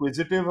very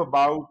inquisitive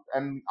about,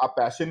 and आप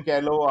passion कह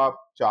लो, आप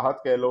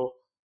चाहत कह लो,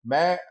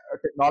 मैं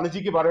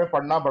टेक्नोलॉजी के बारे में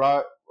पढ़ना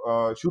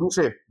बड़ा शुरू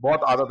से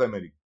बहुत आदत है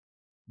मेरी.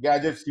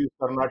 Gadgets यूज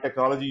करना,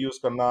 टेक्नोलॉजी यूज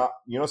करना,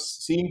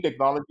 seeing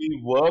technology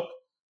work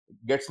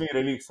gets me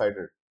really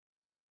excited.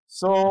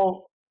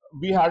 So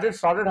we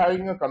started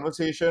having a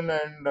conversation,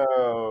 and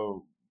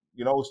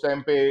उस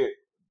टाइम पे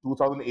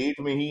 2008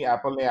 में ही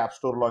एप्पल ने ऐप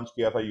स्टोर लॉन्च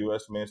किया था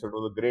यूएस में. So it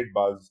was a great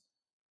बज.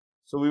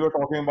 So we were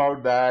talking about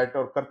that,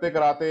 और करते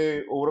कराते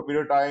over a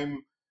period time,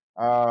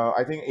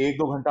 I think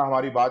 1-2 घंटा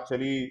हमारी बात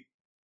चली.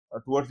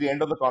 Towards the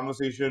end of the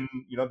conversation,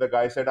 the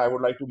guy said, I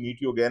would like to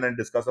meet you again and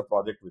discuss a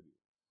project with you.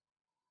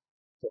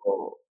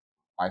 So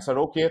I said,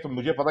 okay. तो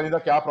मुझे पता नहीं था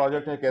क्या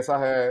project है, कैसा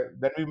है.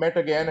 Then we met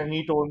again, and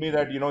he told me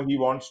that he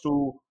wants to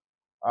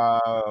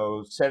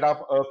set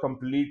up a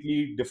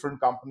completely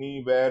different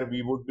company where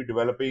we would be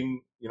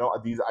developing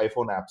these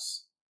iPhone apps.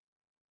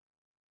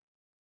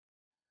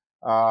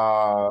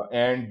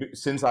 And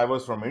since I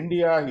was from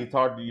India, he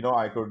thought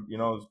I could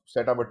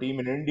set up a team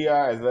in India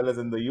as well as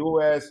in the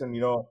US, and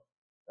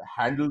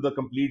handle the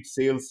complete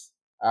sales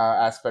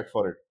aspect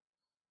for it.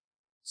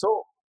 So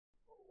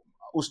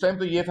उस time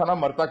तो ये था ना,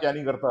 मरता क्या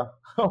नहीं करता.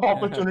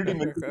 Opportunity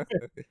मिल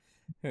रही थी.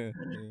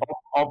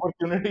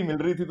 अपॉर्चुनिटी मिल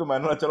रही थी, तो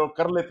मैंने चलो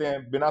कर लेते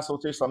हैं बिना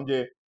सोचे समझे.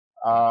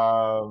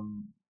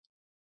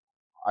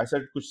 आई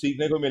सेड कुछ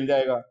सीखने को मिल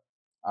जाएगा.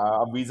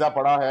 अब वीजा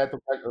पड़ा है तो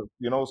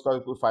उसका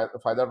कोई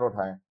फायदा तो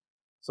उठाएं.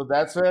 So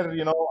that's where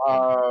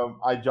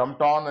I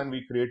jumped on, and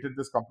we created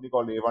this company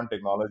called A1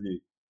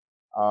 Technology,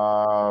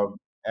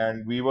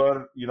 and we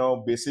were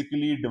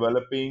basically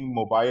developing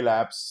mobile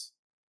apps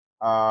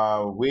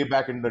way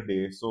back in the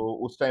day. So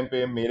उस टाइम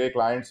पे मेरे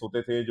clients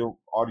होते थे जो,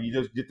 और ये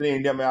जो जितने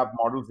इंडिया में आप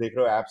मॉडल्स देख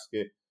रहे हो apps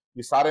के,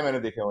 ये सारे मैंने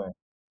देखे हुए हैं.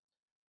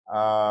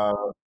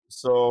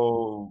 So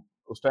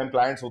उस टाइम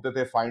clients होते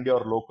थे Find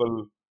Your Local.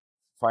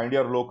 Find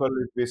Your Local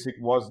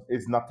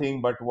is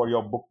nothing but what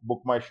your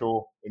book my show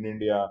in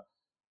India.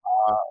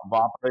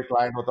 वहाँ पर एक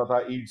client होता था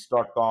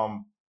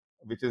eats.com,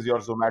 which is your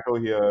Zomato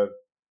here.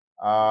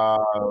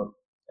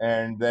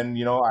 And then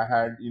I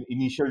had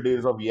initial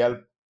days of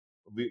Yelp.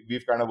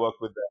 We've kind of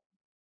worked with them.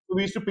 So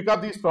we used to pick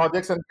up these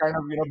projects and kind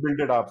of build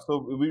it up. So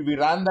we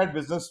ran that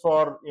business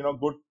for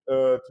good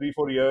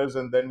 3-4 years,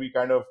 and then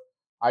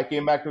I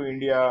came back to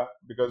India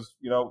because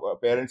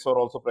parents were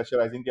also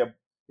pressurizing कि अब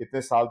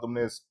इतने साल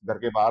तुमने इस घर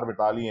के बाहर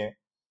बिता लिए हैं,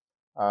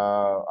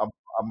 अब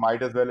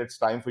might as well, it's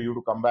time for you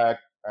to come back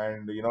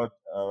and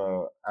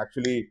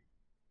actually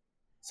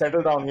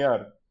settle down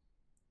here.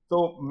 तो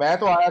मैं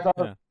तो आया था,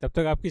 हाँ, तब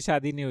तक आपकी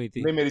शादी नहीं हुई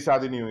थी? नहीं मेरी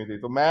शादी नहीं हुई थी,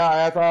 तो मैं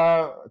आया था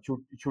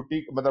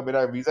छुट्टी, मतलब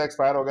मेरा वीजा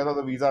एक्सपायर हो गया था,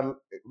 तो वीजा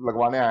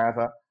लगवाने आया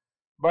था.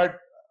 But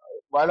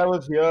while I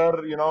was here,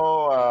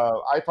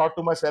 I thought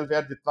to myself,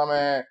 यार जितना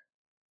मैं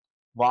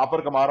वहां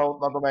पर कमा रहा हूँ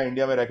उतना तो मैं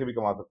इंडिया में रह के भी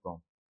कमा सकता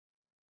हूँ.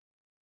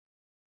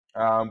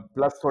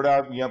 प्लस थोड़ा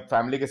यहाँ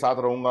फैमिली के साथ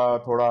रहूंगा,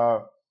 थोड़ा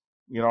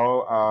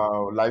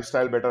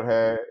लाइफस्टाइल बेटर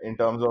है in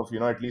terms of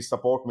at least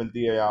support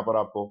मिलती है यहाँ पर,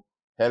 आपको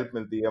हेल्प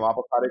मिलती है. वहां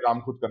पर सारे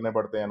काम खुद करने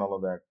पड़ते हैं, all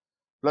of that.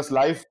 Plus,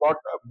 life got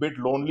a bit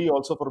lonely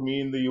also for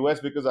me in the US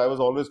because I was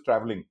always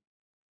traveling.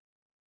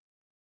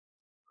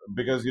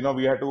 Because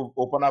we had to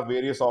open up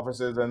various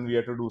offices and we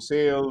had to do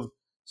sales.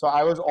 So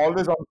I was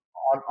always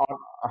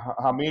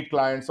on meet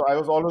clients. So I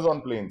was always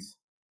on planes.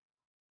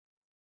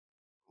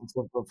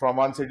 So from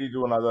one city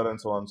to another and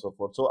so on and so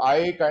forth. So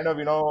I kind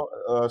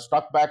of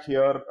stuck back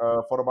here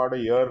for about a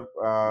year,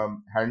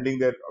 handling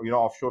their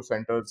offshore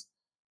centers,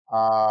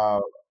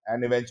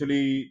 and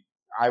eventually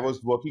I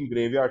was working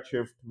graveyard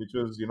shift, which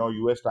was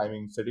US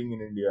timing, sitting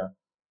in India.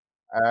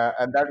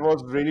 And that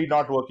was really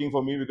not working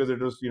for me because it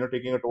was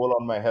taking a toll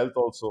on my health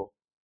also.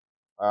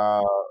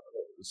 Uh,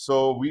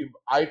 so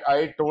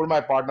I told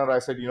my partner, I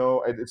said,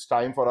 it's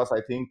time for us,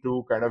 I think,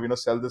 to kind of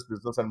sell this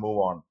business and move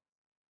on.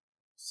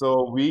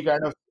 So we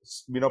kind of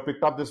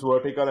picked up this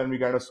vertical and we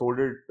kind of sold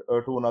it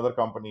to another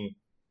company.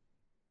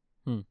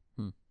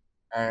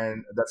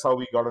 And that's how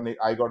I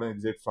got an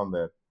exit from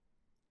there.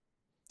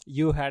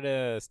 You had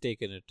a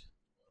stake in it?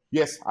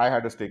 Yes, I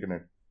had a stake in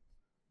it.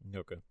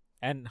 Okay.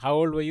 And how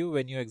old were you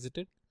when you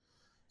exited?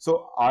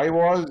 So I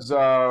was,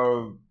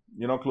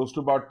 close to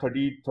about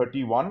 30,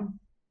 31.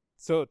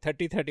 So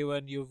 30,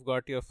 31, you've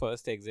got your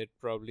first exit,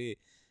 probably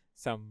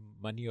some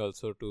money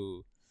also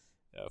to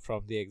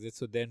from the exit.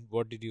 So then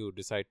what did you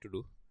decide to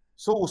do?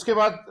 So उसके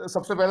बाद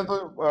सबसे पहले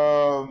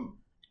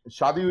तो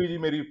शादी हुई थी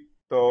मेरी,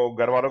 तो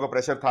घर वालों का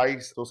प्रेशर था ही.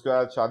 तो उसके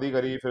बाद शादी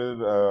करी,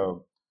 फिर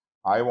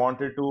I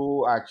wanted to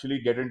actually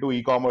get into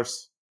e-commerce.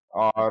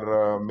 और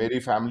मेरी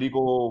फैमिली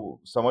को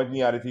समझ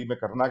नहीं आ रही थी मैं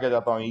करना क्या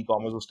चाहता हूँ.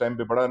 ई-कॉमर्स उस टाइम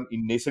पे बड़ा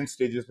नेसेंट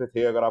स्टेजेस पे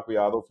थे, अगर आपको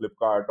याद हो,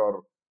 फ्लिपकार्ट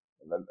और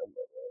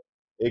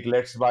एक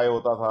लेट्स बाय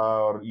होता था,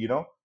 और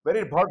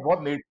वेरी बहुत बहुत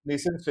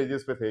नेसेंट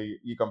स्टेजेस पे थे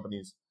ये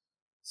companies.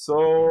 So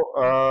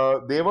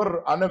they were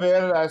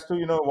unaware as to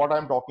what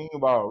I'm talking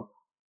about,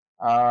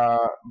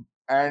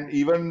 and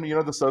even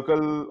the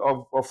circle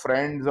of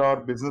friends or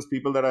business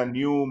people that I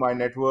knew, my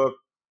network,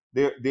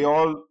 they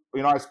all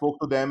I spoke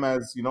to them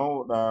as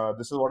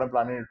this is what I'm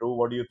planning to do.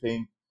 What do you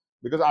think?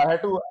 Because I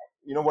had to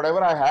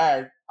whatever I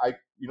had, I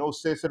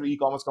उससे सिर्फ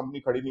e-commerce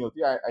company खड़ी नहीं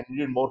होती. I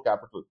needed more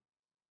capital.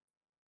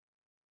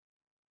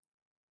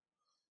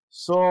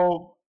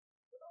 So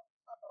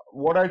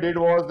what I did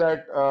was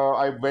that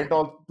I went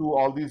to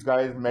all these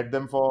guys, met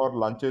them for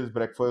lunches,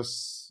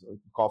 breakfasts,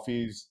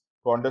 coffees,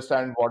 to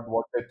understand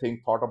what they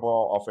thought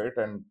about of it,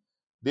 and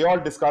they all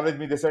discouraged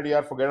me. They said,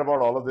 "यार, forget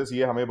about all of this.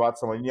 ये हमें बात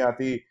समझ नहीं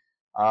आती.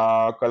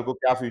 कल को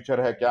क्या future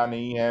है, क्या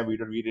नहीं है. We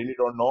really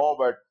don't know.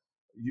 But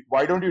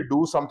why don't you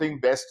do something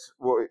best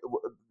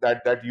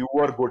that you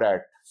were good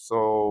at?" So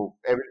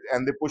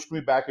and they pushed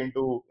me back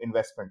into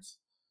investments.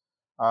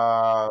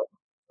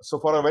 So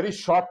for a very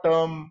short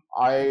term,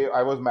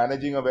 I was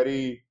managing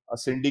a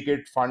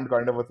syndicate fund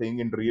kind of a thing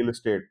in real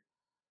estate,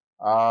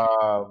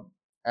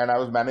 and I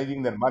was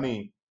managing their money.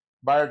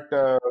 But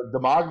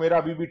दिमाग मेरा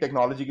अभी भी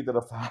technology की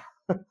तरफ था.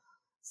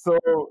 So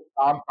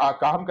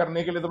काम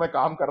करने के लिए तो मैं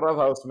काम कर रहा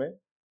था उसमें,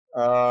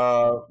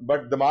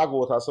 but दिमाग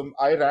वो था. So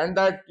I ran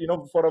that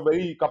for a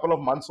very couple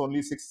of months,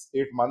 only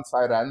 6-8 months.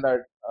 I ran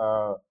that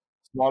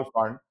small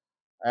fund.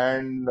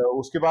 And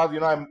उसके बाद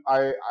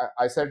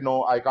I said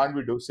no, I can't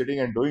be sitting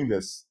and doing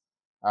this.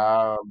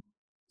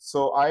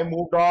 So I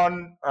moved on,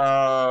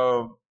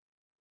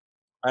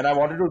 and I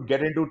wanted to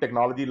get into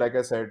technology, like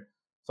I said.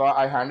 So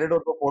I handed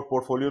over the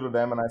portfolio to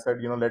them, and I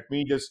said, let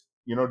me just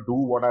do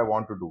what I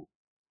want to do.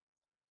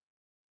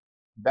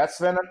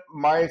 That's when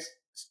my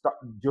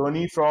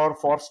journey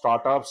for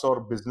startups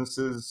or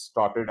businesses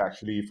started,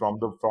 actually, from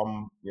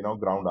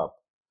ground up.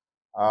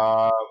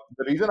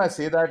 The reason I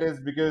say that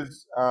is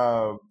because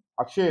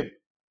Akshay,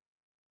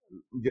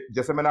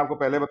 जैसे मैंने आपको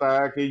पहले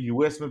बताया कि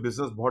US में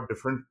business बहुत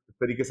different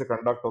तरीके से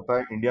कंडक्ट होता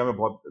है, इंडिया में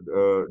बहुत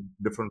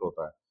डिफरेंट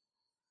होता है.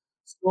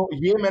 तो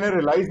ये मैंने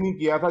रियलाइज नहीं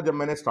किया था जब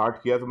मैंने स्टार्ट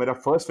किया. तो मेरा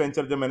फर्स्ट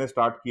वेंचर जब मैंने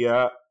स्टार्ट किया,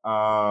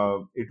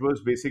 it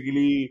was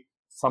basically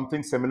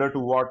something similar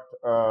to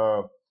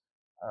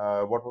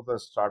what was the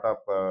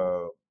startup?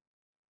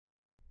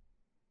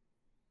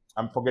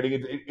 I'm forgetting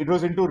it. It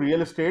was into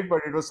real estate,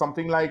 but it was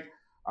something like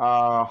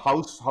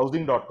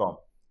housing.com.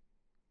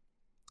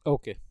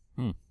 Okay.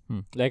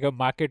 Like a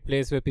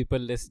marketplace where people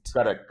list.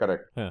 Correct.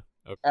 Okay.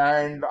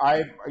 And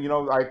I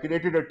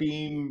created a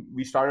team.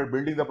 We started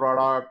building the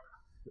product.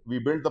 We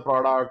built the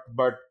product,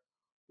 but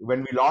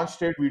when we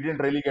launched it, we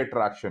didn't really get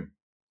traction.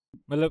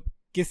 मतलब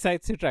किस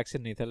side से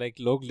traction नहीं था? Like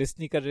लोग list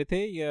नहीं कर रहे थे,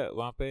 या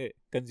वहाँ पे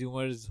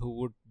कंज्यूमर्स हु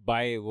वुड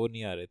बाय वो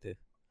नहीं आ रहे थे?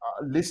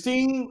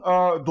 लिस्टिंग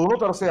दोनों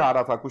तरफ से आ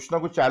रहा था. कुछ ना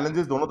कुछ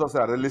चैलेंजेस दोनों तरफ से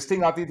आ रहे थे.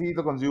 लिस्टिंग आती थी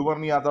तो कंज्यूमर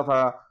नहीं आता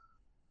था.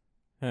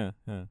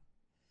 हाँ.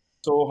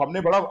 So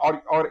हमने बड़ा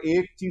और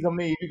एक चीज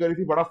हमने ये भी करी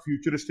थी, बड़ा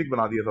फ्यूचरिस्टिक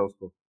बना दिया था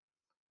उसको,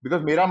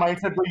 बिकॉज मेरा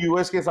माइंडसेट तो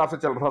यूएस के हिसाब से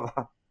चल रहा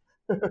था.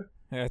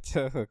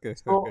 अच्छा, okay,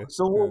 so okay.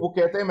 so वो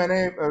कहते हैं मैंने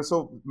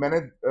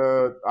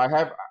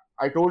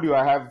I told you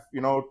I have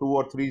 2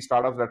 or 3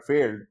 startups that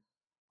failed.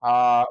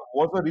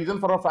 Was the reason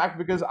for a fact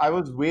because I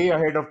was way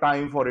ahead of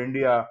time for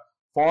India,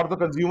 for the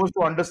consumers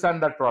to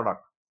understand that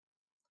product.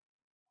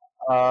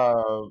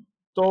 Uh,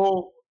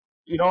 so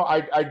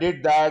I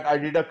did that. I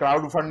did a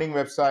crowdfunding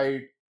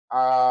website,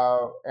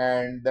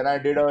 and then I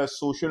did a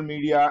social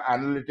media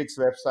analytics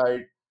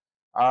website.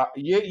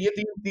 ये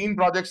तीन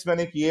projects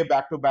मैंने किए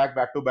back to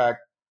back.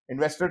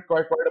 Invested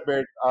quite a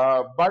bit,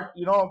 but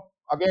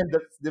again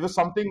there was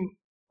something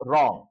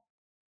wrong.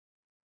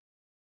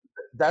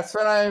 That's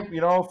when I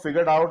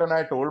figured out, and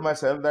I told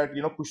myself that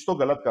कुछ तो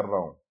गलत कर रहा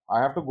हूँ.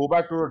 I have to go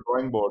back to the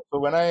drawing board. So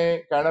when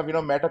I kind of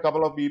met a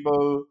couple of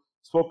people,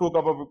 spoke to a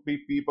couple of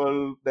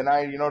people, then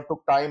I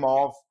took time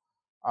off.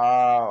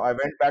 I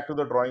went back to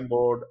the drawing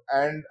board,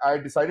 and I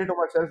decided to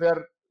myself,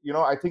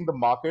 I think the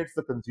markets,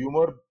 the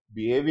consumer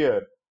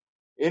behavior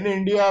in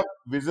India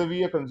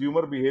vis-a-vis a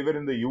consumer behavior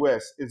in the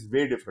US is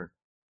way different.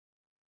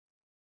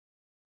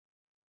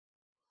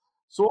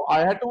 So I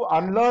had to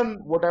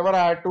unlearn whatever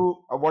I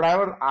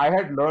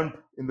had learned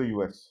in the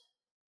US.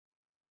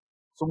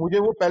 So मुझे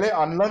वो पहले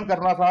unlearn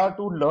करना था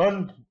to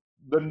learn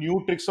the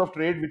new tricks of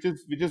trade which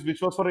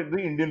was for the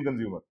Indian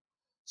consumer.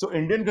 So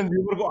Indian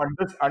consumer को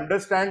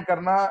understand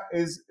करना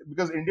is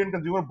because Indian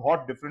consumer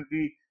बहुत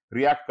differently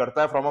react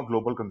करता है from a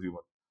global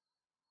consumer.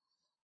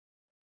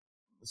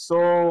 So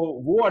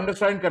वो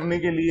understand करने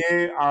के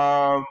लिए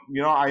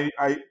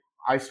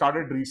I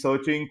started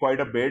researching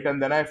quite a bit,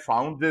 and then I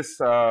found this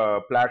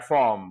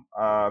platform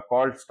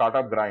called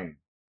Startup Grind.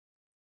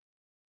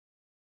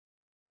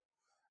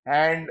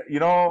 And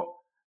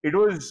it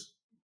was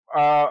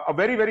a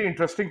very, very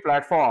interesting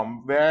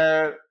platform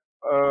where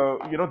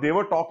they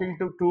were talking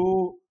to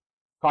two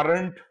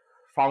current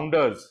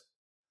founders.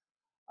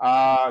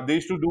 They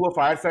used to do a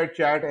fireside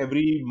chat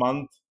every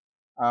month,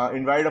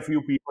 invite a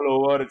few people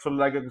over. It's sort of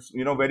like a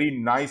very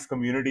nice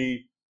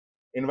community.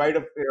 Invite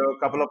a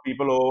couple of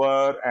people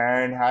over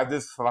and have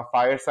this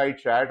fireside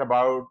chat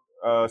about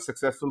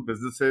successful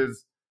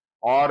businesses,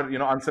 or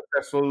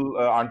unsuccessful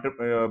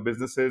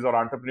businesses or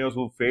entrepreneurs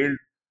who failed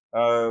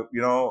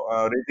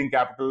raising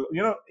capital.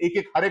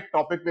 एक हर एक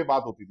topic पे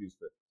बात होती थी उस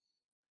पे.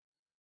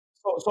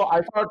 So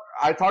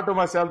I thought to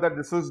myself that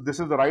this is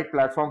the right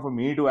platform for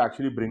me to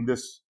actually bring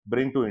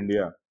to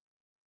India.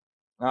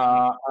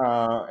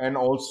 And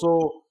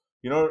also,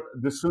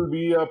 this will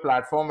be a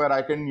platform where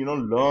I can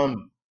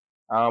learn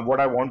what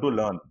I want to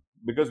learn,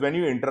 because when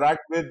you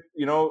interact with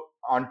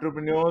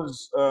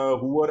entrepreneurs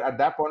who were at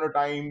that point of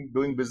time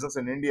doing business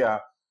in India,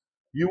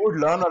 you would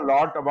learn a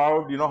lot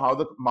about how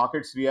the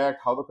markets react,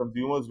 how the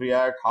consumers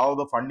react, how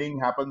the funding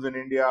happens in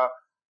India,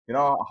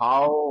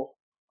 how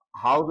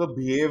the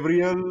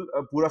behavioral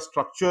पूरा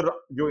structure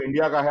जो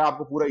India का है,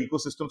 आपको पूरा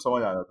ecosystem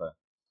समझ आ जाता है.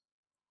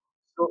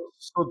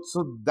 So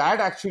that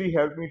actually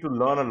helped me to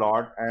learn a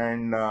lot,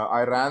 and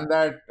I ran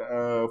that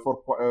for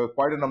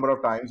quite a number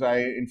of times.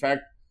 In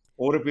fact,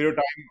 over a period of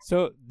time.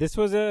 So this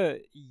was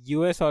a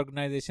US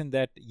organization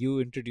that you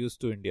introduced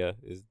to India.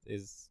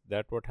 Is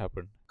that what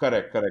happened?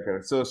 Correct.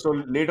 So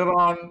later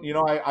on,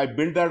 I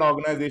built that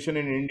organization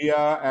in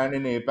India and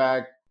in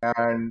APAC,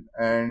 and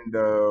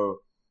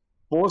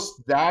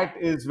post that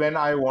is when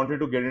I wanted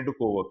to get into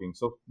co-working.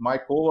 So my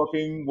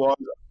co-working was.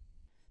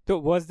 So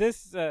was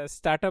this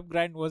startup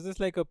grind, was this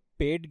like a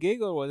paid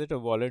gig or was it a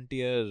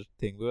volunteer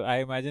thing? Well, I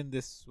imagine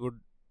this would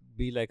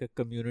be like a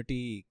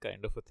community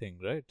kind of a thing,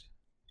 right?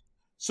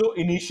 So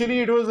initially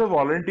it was a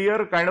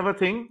volunteer kind of a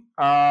thing,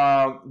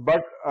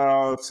 but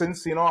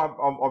since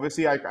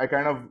obviously I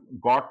kind of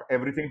got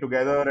everything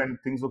together and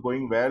things were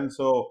going well,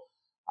 so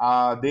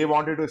they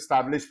wanted to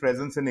establish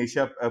presence in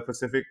Asia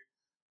Pacific.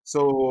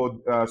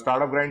 So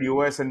Startup Grind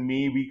US and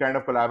me, we kind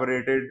of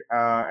collaborated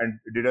and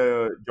did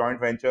a joint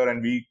venture,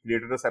 and we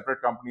created a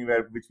separate company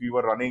which we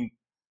were running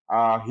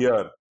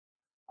here.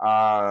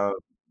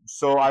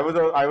 So I was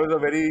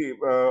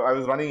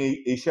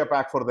running Asia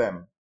Pac for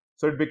them.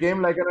 So it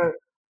became like a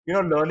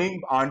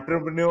learning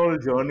entrepreneurial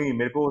journey.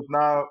 मेरे को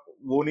उतना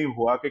वो नहीं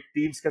हुआ कि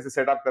teams कैसे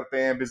set up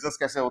करते हैं, business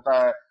कैसे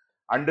होता है,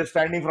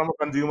 understanding from a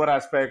consumer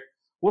aspect,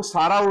 वो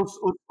सारा उस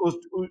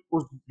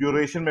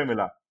duration में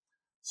मिला.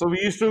 So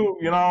we used to,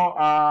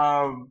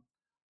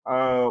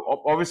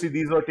 obviously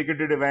these were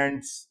ticketed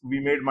events. We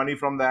made money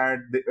from that.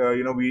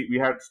 We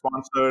had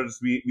sponsors.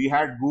 We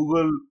had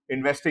Google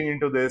investing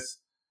into this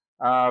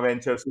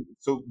venture.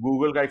 So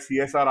Google का एक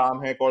CSR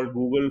arm है called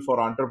Google for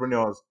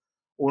Entrepreneurs.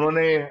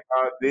 उन्होंने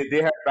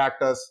they had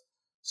backed us.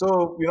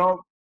 So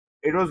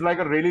it was like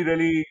a really,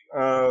 really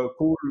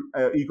cool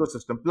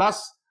ecosystem.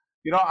 Plus,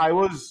 I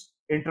was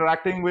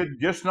interacting with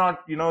just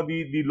not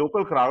the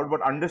local crowd,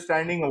 but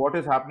understanding what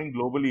is happening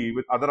globally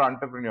with other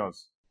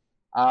entrepreneurs.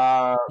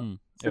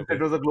 Since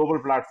it was a global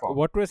platform.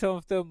 What were some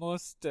of the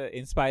most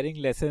inspiring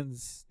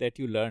lessons that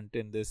you learned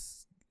in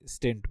this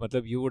stint?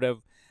 Matlab, you would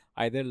have,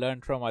 either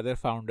learned from other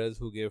founders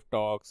who gave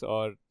talks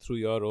or through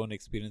your own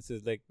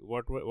experiences? Like,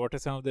 what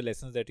are some of the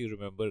lessons that you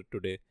remember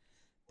today?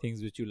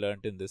 Things which you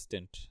learned in this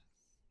stint?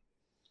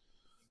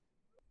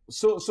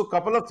 So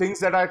couple of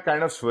things that I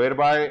kind of swear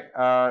by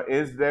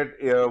is that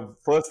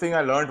first thing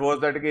I learned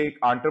was that कि एक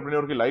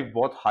entrepreneur की life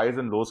बहुत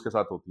highs and lows के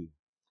साथ होती है.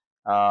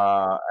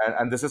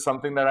 And this is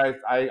something that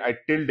I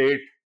till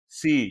date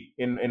see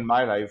in my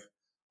life.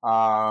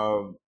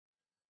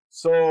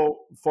 So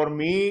for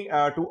me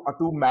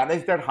to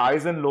manage that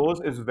highs and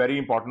lows is very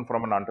important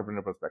from an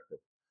entrepreneur perspective.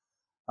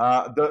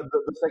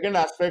 The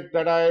second aspect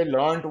that I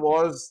learned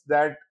was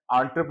that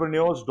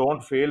entrepreneurs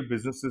don't fail,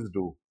 businesses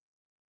do.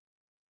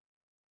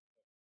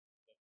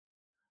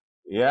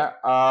 Yeah.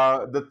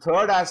 The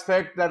third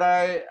aspect that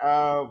I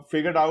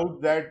figured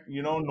out that,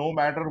 no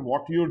matter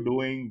what you're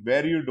doing,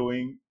 where you're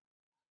doing,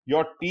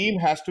 your team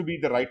has to be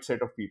the right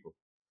set of people.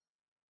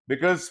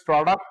 Because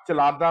product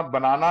चलाना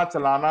बनाना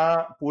चलाना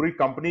पूरी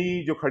company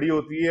जो खड़ी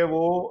होती है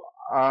वो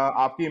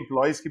आपकी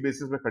एम्प्लॉयज की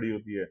बेसिस पे खड़ी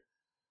होती है.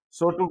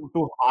 So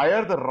to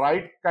hire the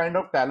right kind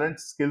of talent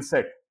skill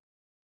set,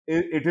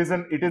 it is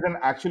an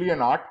actually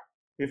an art,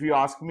 if you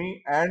ask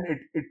me, and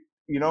it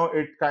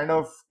kind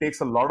of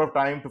takes a lot of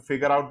time to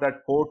figure out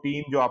that core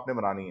team जो आपने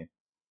बनानी है.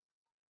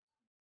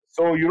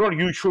 So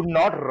you should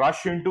not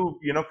rush into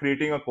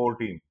creating a core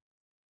team.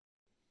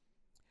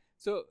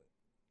 So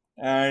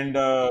And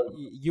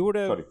you would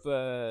sorry.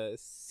 have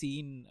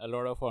seen a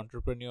lot of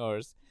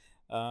entrepreneurs.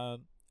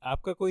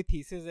 आपका कोई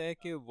thesis है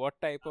कि what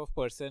type of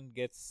person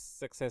gets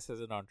success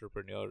as an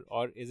entrepreneur,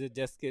 or is it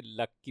just कि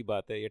luck की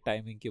बात है या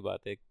timing की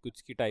बात है,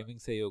 कुछ की timing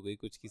सही हो गई,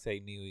 कुछ की सही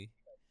नहीं हुई?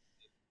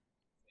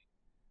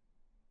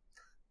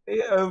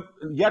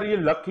 यार ये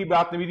लक की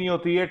बात भी नहीं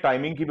होती है,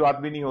 टाइमिंग की बात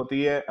भी नहीं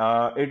होती है.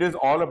 It is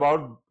all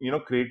about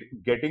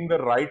getting the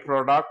right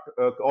product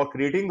और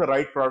creating the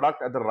right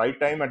product at the right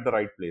time at the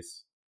right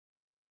place.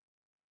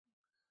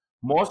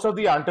 Most of the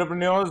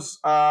entrepreneurs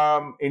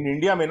in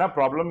India में ना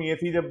प्रॉब्लम ये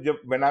थी जब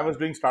when I was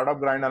doing startup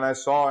grind and I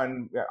saw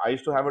and I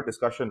used to have a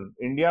discussion.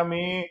 India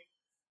में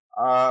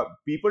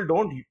people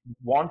don't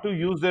want to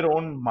use their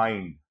own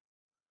mind.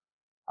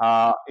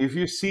 If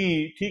you see,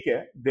 ठीक है,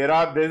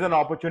 there's an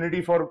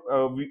opportunity for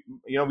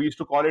we used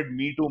to call it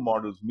Me Too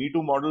models. Me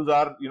Too models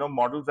are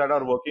models that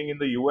are working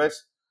in the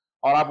US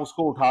और आप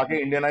उसको उठा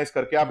के Indianise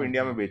करके आप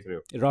India में बेच रहे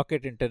हो.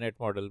 Rocket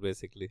internet model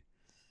basically.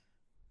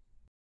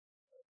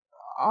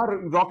 और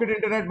रॉकेट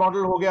इंटरनेट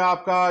मॉडल हो गया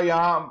आपका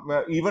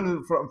यहाँ. Even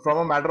from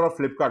a matter of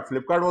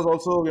Flipkart was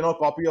also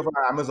copy of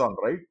Amazon,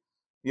 right?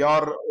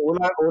 Your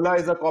Ola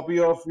is a copy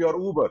of your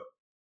Uber.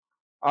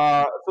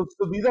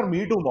 So these are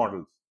Me Too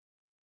models.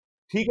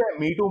 ठीक है,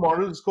 Me Too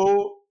models को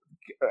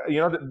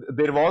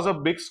there was a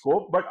big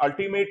scope, but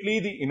ultimately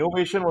the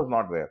innovation was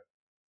not there.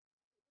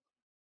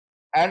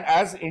 And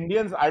as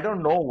Indians, I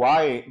don't know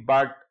why,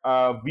 but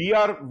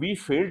we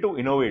fail to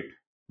innovate.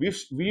 We've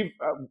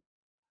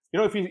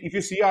if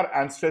you see our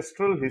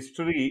ancestral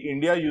history,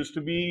 India used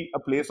to be a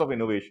place of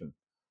innovation.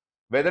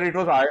 Whether it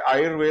was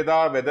Ayurveda,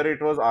 whether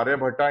it was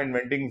Aryabhatta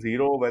inventing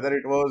zero, whether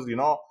it was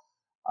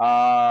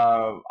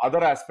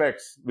other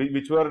aspects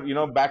which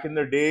were back in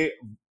the day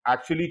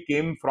actually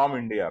came from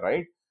India,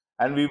 right?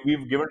 And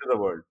we've given to the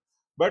world.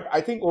 But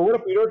I think over a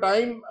period of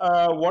time,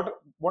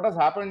 what has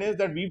happened is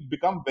that we've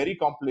become very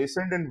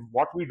complacent in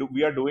what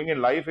we are doing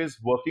in life is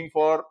working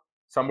for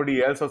somebody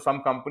else or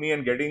some company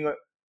and getting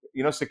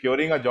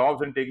securing our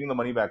jobs and taking the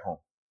money back home.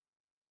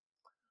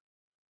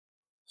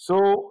 So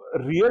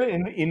real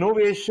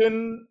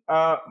innovation,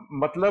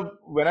 मतलब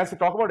when I say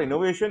talk about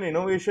innovation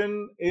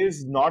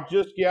is not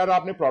just कि यार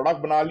आपने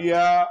product बना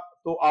लिया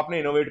तो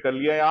आपने innovate कर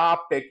लिया, या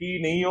आप techie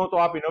नहीं हो तो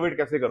आप innovate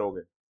कैसे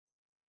करोगे?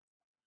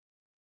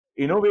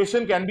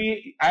 Innovation can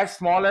be as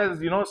small as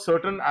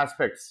certain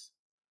aspects.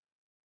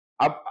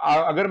 अब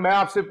अगर मैं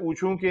आपसे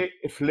पूछूं कि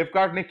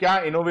Flipkart ने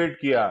क्या innovate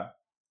किया,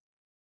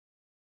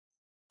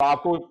 तो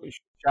आपको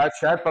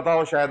शायद पता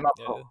हो, शायद ना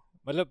पता हो.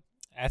 मतलब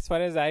as far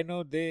as I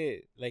know, they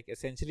like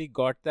essentially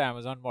got the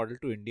Amazon model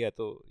to India.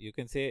 So you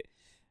can say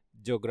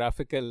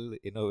geographical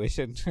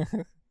innovation.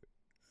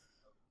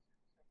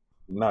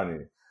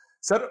 नहीं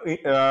सर,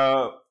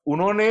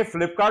 उन्होंने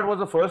Flipkart was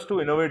the first to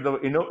innovate.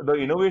 The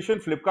innovation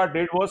Flipkart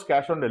did was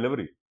cash on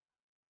delivery.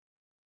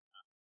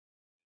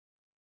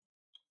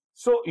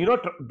 So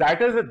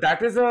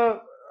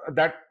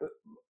that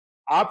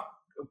आप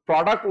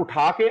product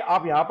उठा के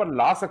आप यहाँ पर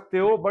ला सकते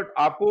हो, बट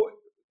आपको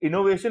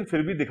इनोवेशन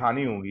फिर भी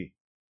दिखानी होगी.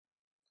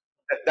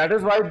 That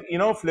is why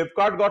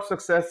Flipkart got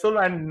successful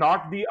and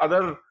not the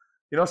other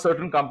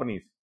certain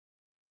companies.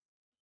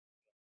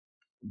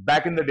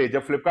 Back in the day,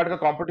 जब Flipkart का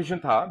competition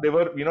था, they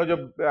were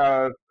जब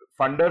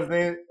funders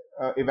ने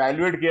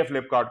evaluate किया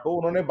Flipkart को,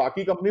 उन्होंने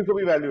बाकी companies को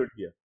भी evaluate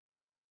किया.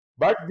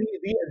 But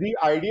the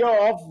idea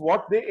of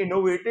what they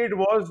innovated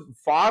was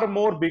far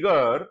more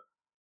bigger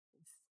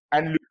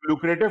and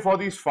lucrative for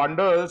these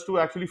funders to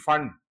actually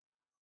fund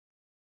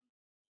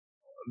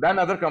than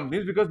other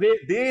companies, because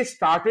they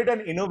started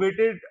and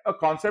innovated a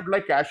concept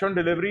like cash on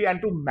delivery,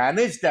 and to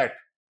manage that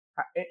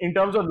in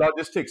terms of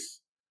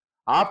logistics.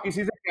 आप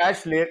किसी से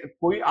cash ले,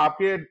 कोई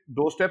आपके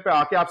दो step पे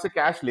आके आपसे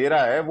कैश ले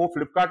रहा है, वो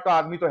फ्लिपकार्ट का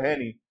आदमी तो है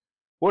नहीं,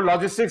 वो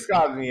लॉजिस्टिक्स का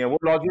आदमी है। वो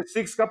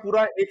लॉजिस्टिक्स का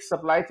पूरा एक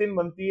सप्लाई चेन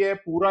बनती है,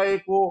 पूरा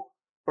एक वो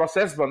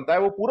प्रोसेस बनता है,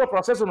 वो पूरा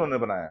प्रोसेस उन्होंने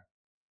बनाया।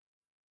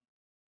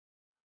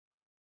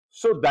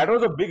 So that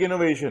was a big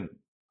innovation.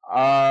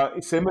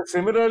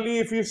 Similarly,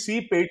 if you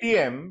see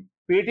Paytm,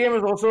 Paytm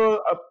is also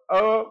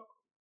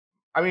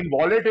I mean,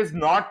 wallet is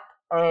not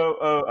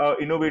a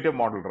innovative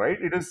model, right?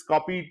 It is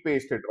copy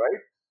pasted,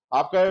 right?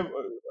 आपका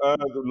a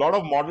lot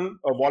of model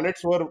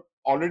wallets were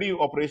already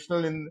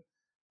operational in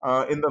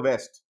the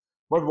West,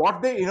 but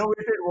what they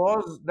innovated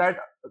was that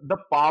the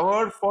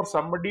power for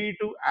somebody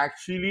to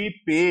actually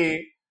pay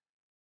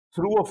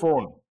through a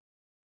phone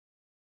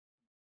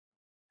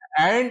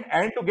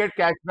and to get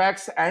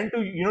cashbacks and to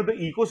the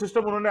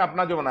ecosystem उन्होंने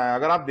अपना जो बनाया,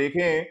 अगर आप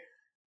देखें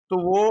तो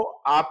वो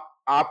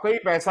आपका ही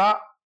पैसा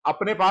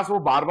अपने पास वो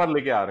बार बार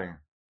लेके आ रहे हैं।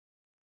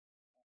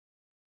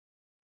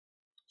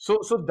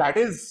 So that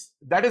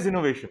is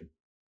innovation.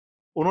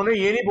 उन्होंने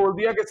ये नहीं बोल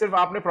दिया कि सिर्फ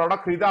आपने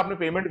प्रोडक्ट खरीदा, आपने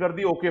पेमेंट कर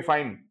दी, okay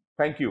fine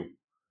thank you,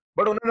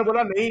 but उन्होंने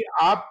बोला नहीं,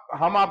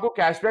 हम आपको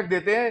कैशबैक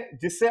देते हैं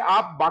जिससे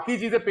आप बाकी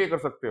चीजें पे कर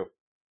सकते हो।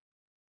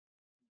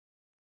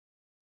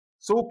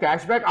 सो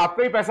कैशबैक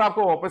आपका ही पैसा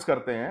आपको वापस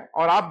करते हैं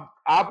और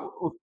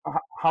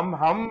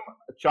हम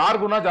 4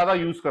 गुना ज्यादा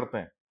यूज करते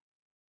हैं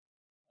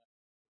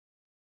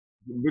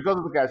because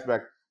of the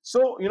cashback. So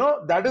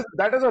that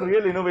is a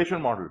real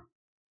innovation model.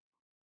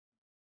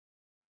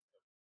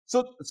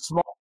 So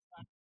small,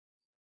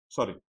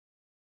 sorry.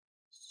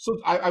 So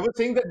I was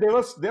saying that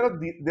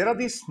there are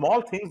these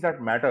small things that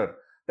matter,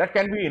 that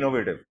can be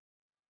innovative,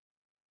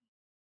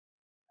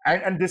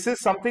 and this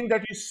is something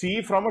that you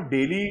see from a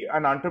daily.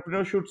 An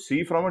entrepreneur should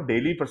see from a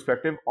daily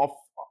perspective of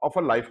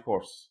a life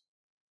course.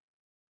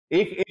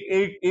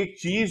 एक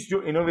चीज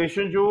जो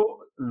innovation जो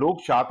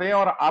लोग चाहते हैं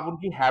और आप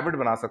उनकी हैबिट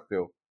बना सकते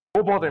हो,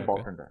 वो बहुत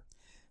इंपॉर्टेंट है।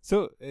 So,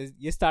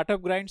 your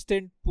startup grind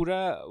stint pura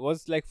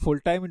was like full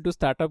time into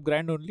startup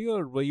grind only, or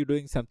were you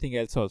doing something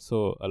else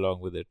also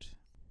along with it?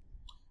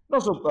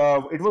 No, so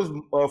it was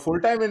full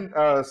time in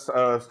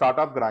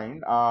startup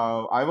grind.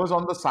 I was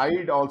on the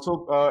side also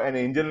an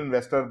angel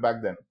investor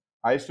back then.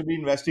 I used to be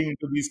investing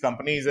into these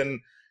companies and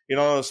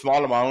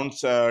small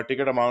amounts,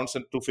 ticket amounts,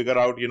 and to figure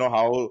out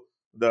how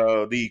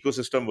the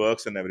ecosystem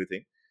works and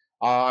everything.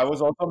 I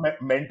was also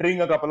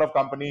mentoring a couple of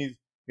companies,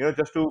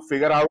 just to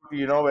figure out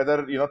whether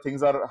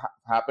things are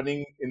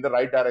happening in the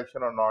right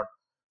direction or not.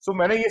 So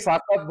मैंने ये साथ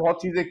साथ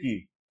बहुत चीजें की,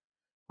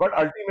 but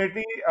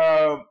ultimately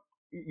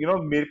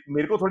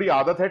मेरे को थोड़ी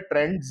आदत है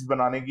ट्रेंड्स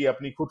बनाने की,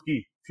 अपनी खुद की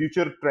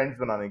फ्यूचर ट्रेंड्स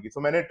बनाने की।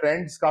 So मैंने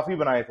ट्रेंड्स काफी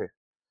बनाए थे,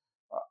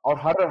 और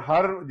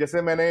हर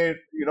जैसे मैंने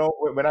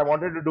when I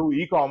wanted to do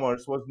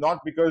e-commerce was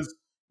not because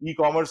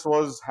e-commerce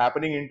was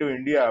happening into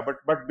India,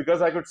 but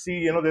because I could see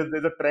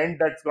there's a trend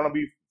that's going to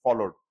be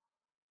followed.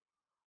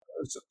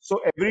 So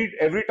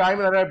every time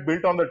that I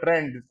built on the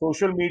trend,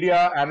 social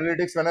media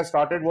analytics when I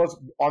started was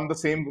on the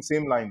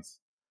same lines.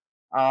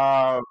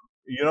 How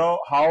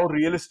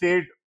real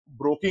estate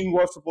broking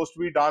was supposed to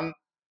be done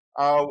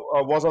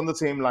was on the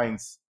same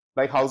lines,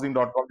 like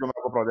housing.com जो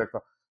मेरा project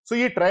था. So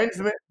ये trends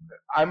में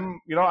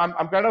I'm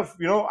kind of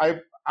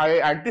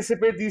I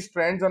anticipate these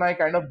trends and I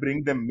kind of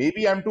bring them.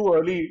 Maybe I'm too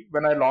early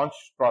when I launch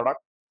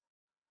product.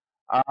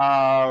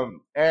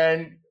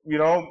 And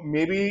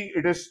maybe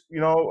it is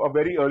a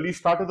very early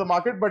start to the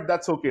market, but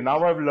that's okay.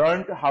 Now I've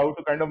learned how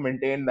to kind of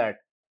maintain that.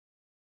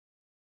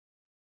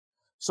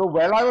 So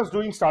while I was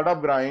doing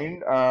startup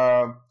grind,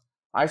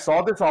 I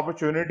saw this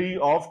opportunity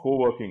of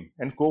co-working,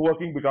 and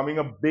co-working becoming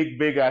a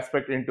big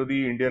aspect into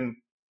the Indian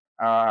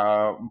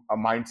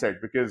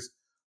mindset, because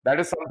that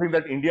is something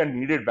that India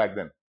needed back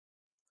then.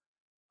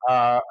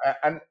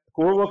 And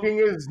co-working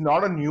is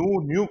not a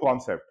new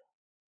concept.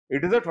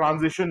 It is a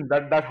transition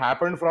that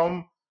happened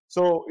from.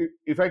 So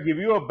if I give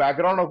you a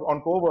background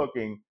on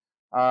co-working,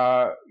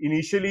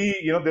 initially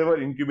they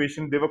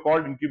were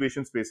called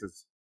incubation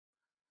spaces.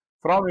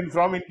 From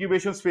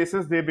incubation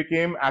spaces they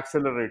became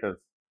accelerators.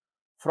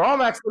 From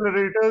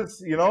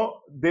accelerators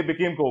they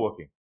became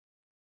co-working.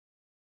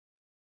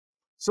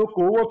 So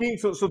co-working,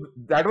 so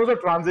that was a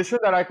transition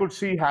that I could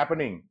see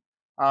happening,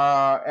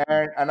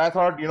 and I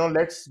thought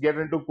let's get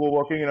into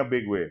co-working in a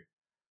big way.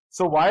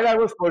 So while I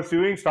was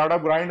pursuing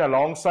startup grind,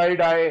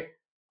 alongside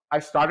I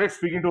started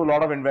speaking to a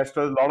lot of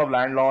investors, a lot of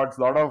landlords,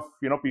 a lot of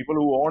people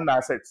who owned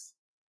assets,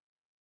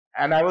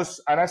 and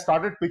I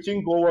started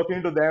pitching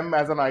co-working to them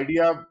as an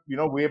idea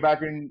way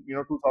back in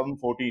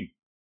 2014,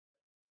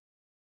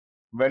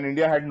 when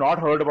India had not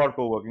heard about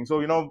co-working.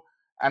 So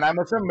and I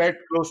must have met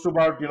close to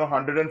about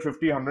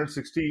 150,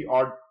 160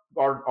 odd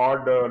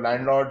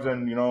landlords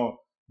and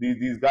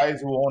these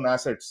guys who own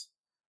assets,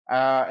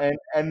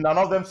 and none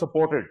of them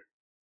supported.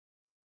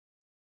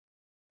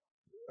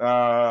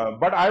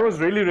 But I was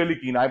really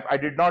keen. I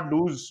did not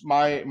lose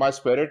my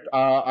spirit.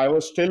 I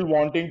was still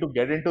wanting to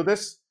get into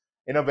this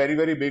in a very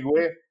big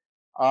way,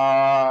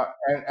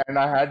 and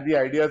I had the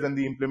ideas and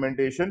the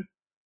implementation.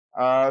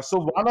 So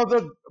one of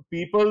the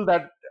people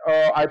that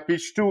I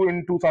pitched to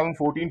in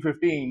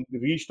 2014-15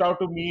 reached out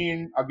to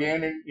me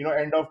again in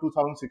end of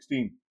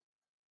 2016,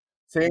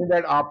 saying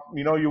that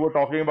you were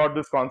talking about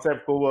this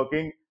concept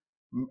co-working.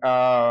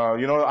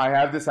 I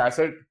have this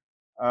asset.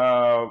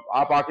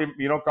 आप आके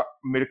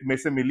मेरे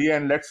से मिलिए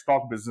and let's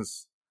talk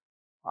business.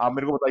 आप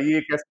मेरे को बताइए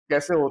ये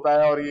कैसे होता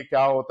है और ये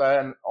क्या होता है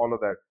and all of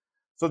that.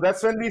 So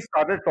that's when we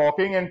started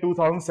talking in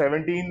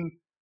 2017.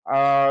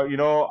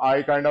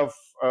 I kind of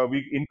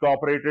we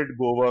incorporated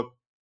GoWork.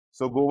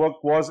 So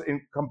GoWork was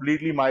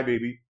completely my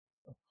baby,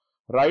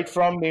 right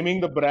from naming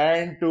the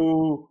brand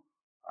to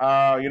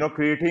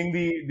creating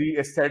the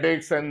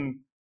aesthetics and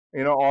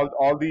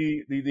all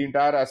the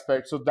entire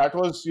aspect. So that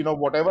was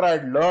whatever I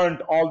had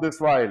learned all this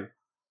while,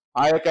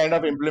 I kind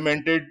of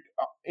implemented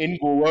in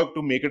GoWork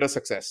to make it a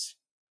success.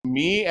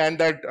 Me and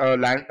that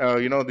land,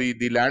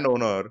 the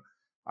landowner,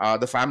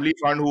 the family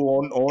fund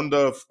who owned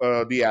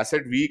the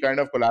asset, we kind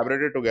of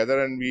collaborated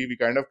together and we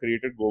kind of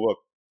created GoWork.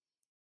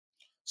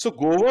 So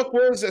GoWork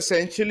was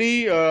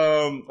essentially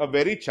a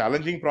very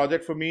challenging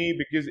project for me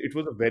because it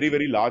was a very,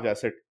 very large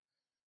asset.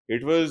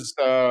 It was,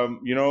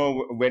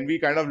 when we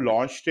kind of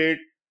launched it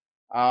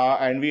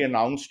and we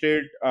announced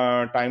it,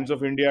 Times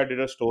of India did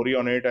a story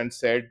on it and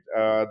said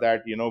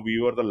that, we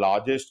were the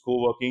largest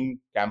co-working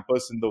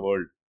campus in the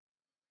world.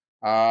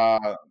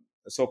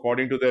 So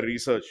according to their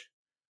research.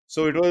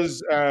 So it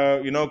was,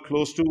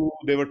 close to,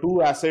 there were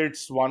two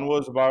assets. One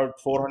was about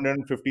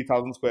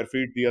 450,000 square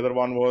feet. The other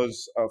one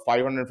was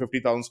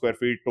 550,000 square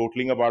feet,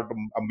 totaling about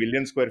a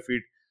million square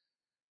feet.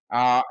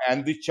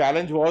 And the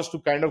challenge was to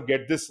kind of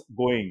get this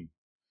going.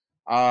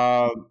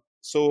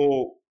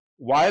 So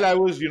while I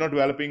was,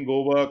 developing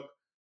GoWork,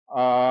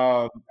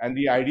 and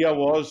the idea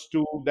was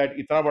to that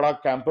इतना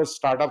बड़ा campus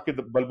startup के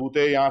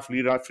बलबूते यहाँ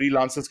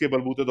freelancers के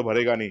बलबूते तो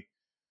भरेगा नहीं.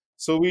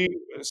 So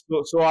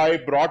I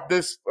brought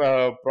this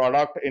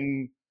product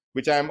in,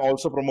 which I am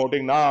also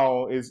promoting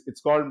now.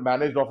 It's called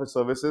Managed Office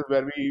Services,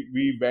 where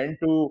we went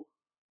to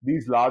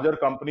these larger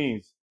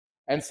companies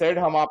and said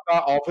हम आपका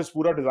ऑफिस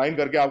पूरा डिजाइन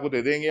करके आपको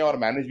दे देंगे और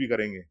मैनेज भी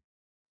करेंगे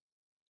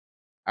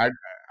and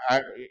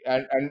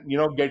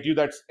get you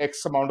that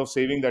X amount of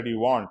saving that you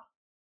want.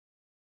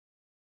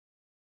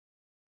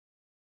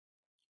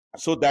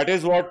 So that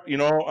is what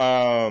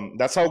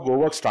that's how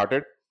GoWork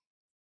started.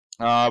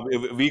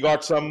 We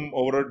got some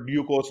over a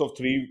due course of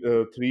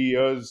 3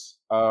 years.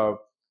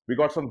 We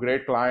got some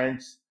great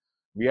clients.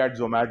 We had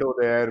Zomato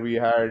there. We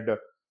had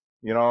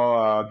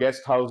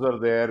Guest Houser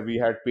there. We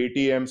had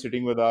Paytm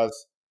sitting with us.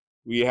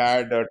 We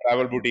had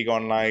Travel Boutique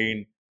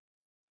Online.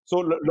 So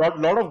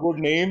lot of good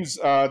names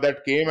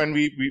that came, and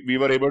we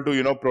were able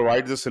to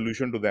provide the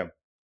solution to them.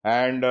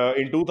 And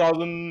in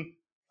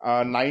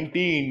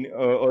 2019,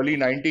 early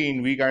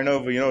 19, we kind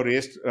of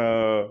raised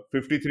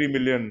 53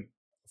 million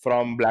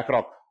from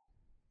BlackRock.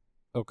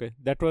 Okay,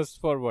 that was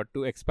for what?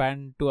 To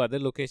expand to other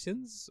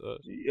locations?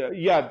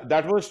 Yeah,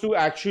 that was to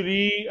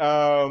actually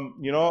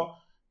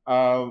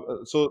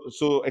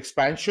so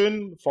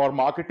expansion for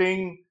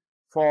marketing.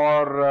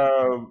 For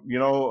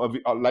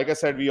like I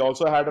said, we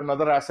also had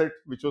another asset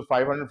which was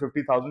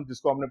 550,000,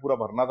 जिसको हमने पूरा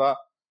भरना था.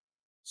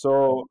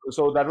 So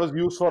that was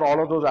used for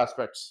all of those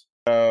aspects.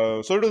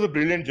 So it was a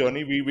brilliant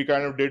journey. We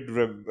kind of did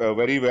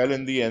very well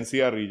in the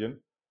NCR region.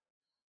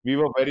 We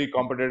were very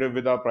competitive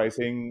with our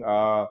pricing,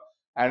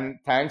 and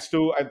thanks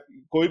to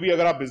कोई भी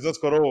अगर आप business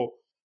करो,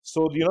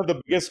 so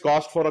the biggest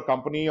cost for a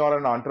company or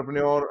an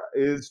entrepreneur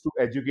is to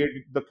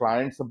educate the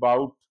clients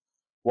about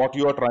what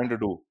you are trying to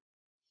do.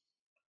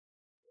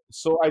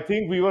 So I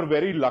think we were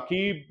very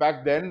lucky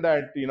back then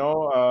that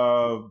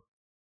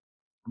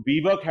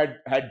WeWork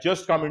had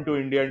just come into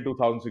India in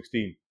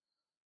 2016,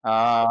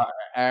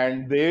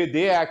 and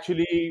they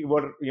actually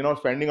were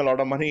spending a lot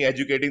of money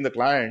educating the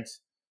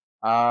clients,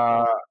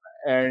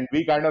 and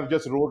we kind of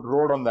just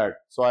rode on that.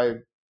 So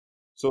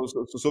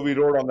we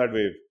rode on that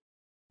wave.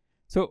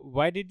 So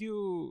why did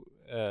you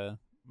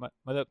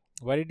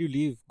why did you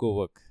leave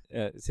GoWork,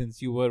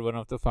 since you were one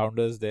of the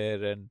founders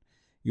there and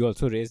you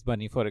also raised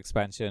money for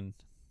expansion?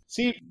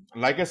 See,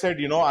 like I said,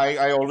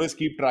 I always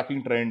keep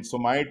tracking trends. So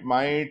my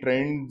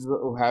trends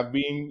have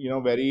been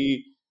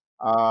very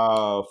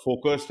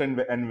focused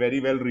and very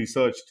well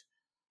researched.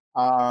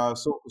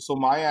 So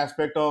my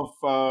aspect of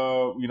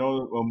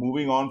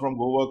moving on from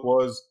GoWork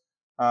was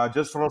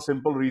just for a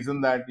simple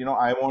reason that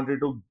I wanted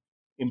to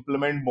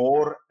implement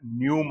more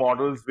new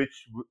models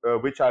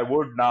which I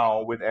would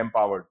now with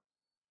MPowered.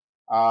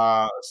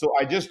 So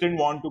I just didn't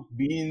want to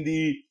be in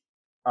the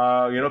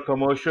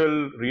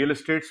commercial real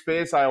estate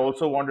space. I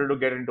also wanted to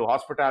get into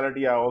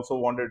hospitality. I also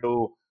wanted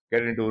to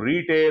get into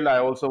retail. I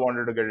also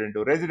wanted to get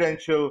into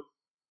residential.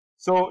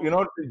 So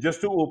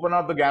just to open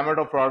up the gamut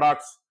of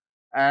products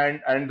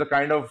and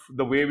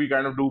the way we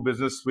kind of do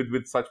business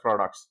with such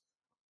products.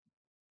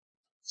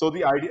 So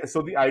the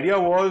idea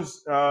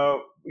was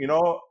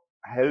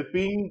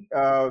helping.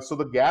 So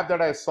the gap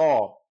that I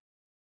saw,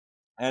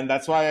 and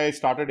that's why I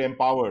started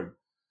MPowered,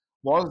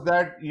 was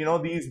that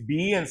these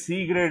B and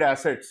C grade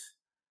assets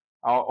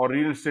or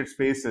real estate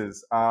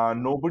spaces,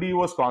 nobody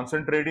was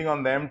concentrating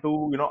on them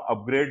to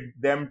upgrade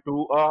them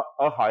to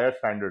a higher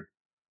standard.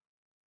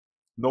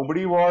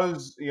 Nobody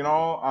was,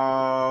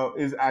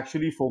 is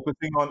actually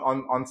focusing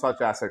on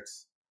such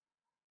assets.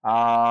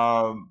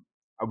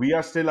 We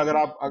are still, agar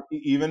aap,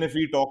 even if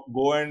we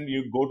go and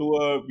you go to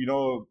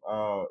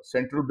a,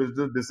 central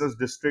business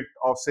district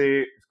of,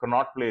 say,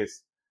 Connaught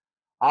Place,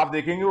 आप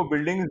देखेंगे वो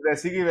building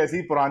वैसी की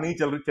वैसी पुरानी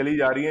चली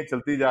जा रही हैं,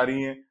 चलती जा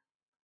रही हैं.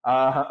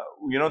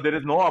 There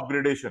is no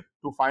upgradation.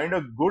 To find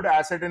a good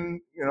asset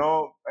in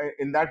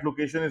that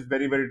location is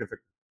very, very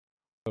difficult.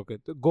 Okay,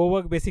 तो गो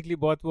वर्क बेसिकली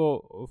बहुत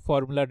वो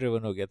फॉर्मूला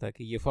ड्रिवन हो गया था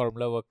कि ये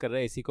फॉर्मूला वर्क कर रहा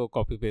है, इसी को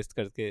कॉपी पेस्ट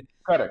करके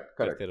Correct.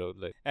 करते रहो.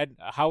 Like, and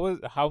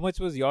how much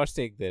was your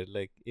stake there,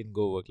 like in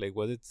go work? Like,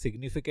 was it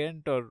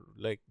significant, or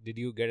like did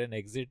you get an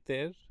exit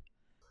there?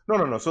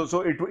 No.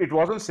 So it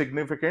wasn't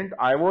significant.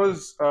 I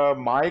was,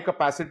 my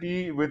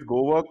capacity with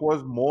GoWork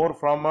was more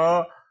from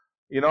a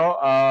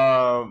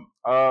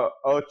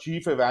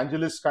chief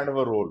evangelist kind of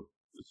a role.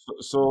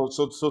 So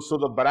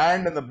the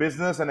brand and the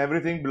business and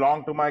everything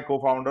belonged to my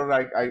co-founder.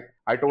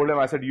 I told him,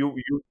 I said, you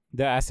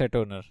The asset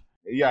owner.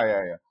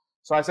 yeah.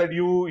 So I said,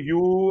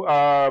 you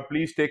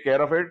please take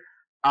care of it.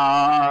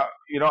 I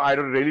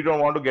really don't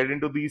want to get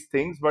into these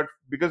things, but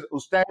because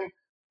us time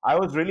I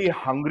was really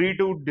hungry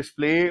to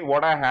display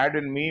what I had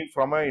in me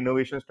from an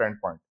innovation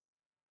standpoint.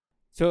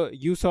 So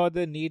you saw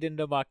the need in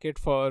the market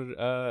for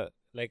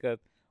like a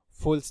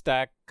full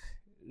stack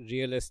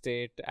real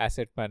estate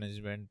asset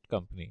management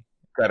company.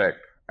 Correct.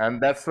 And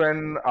that's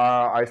when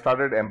I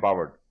started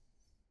MPowered.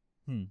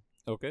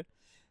 Okay.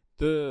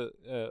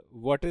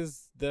 What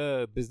is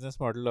the business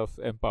model of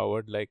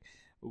MPowered? Like,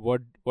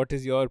 what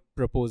is your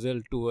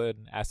proposal to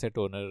an asset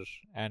owner,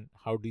 and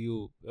how do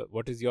you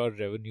what is your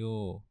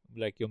revenue,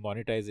 like your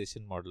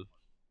monetization model?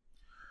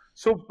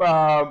 So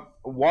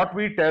what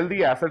we tell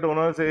the asset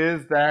owners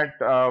is that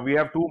we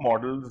have two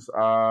models.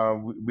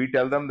 We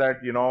tell them that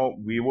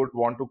we would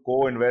want to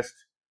co-invest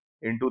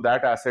into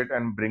that asset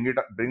and bring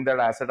that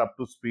asset up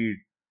to speed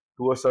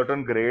to a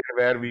certain grade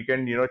where we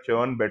can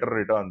churn better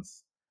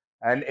returns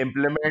and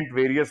implement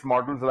various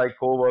models like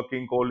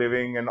co-working,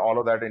 co-living, and all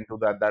of that into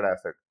that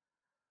asset,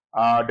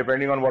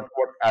 depending on what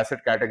asset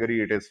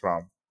category it is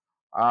from.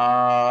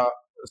 Uh,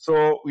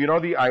 so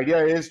the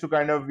idea is to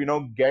kind of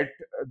get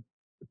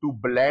to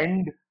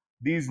blend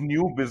these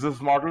new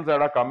business models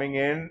that are coming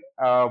in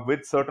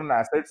with certain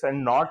assets,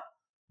 and not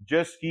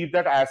just keep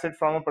that asset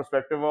from a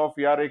perspective of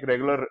yaar ek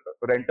regular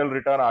rental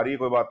return aa rahi hai,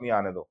 koi baat nahi,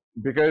 aane do.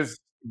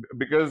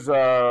 Because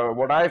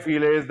what I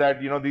feel is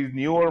that these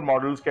newer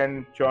models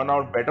can churn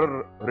out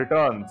better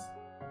returns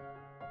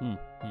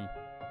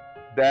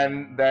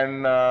than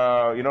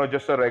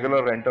just a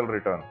regular rental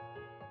return.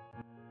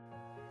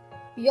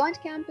 Beyond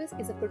Campus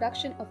is a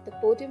production of the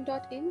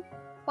Podium.in,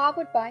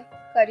 powered by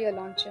Career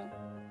Launcher.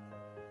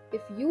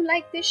 If you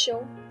like this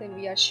show, then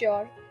we are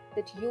sure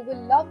that you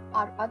will love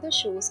our other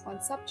shows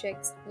on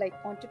subjects like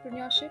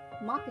entrepreneurship,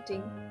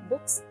 marketing,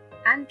 books,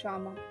 and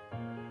drama.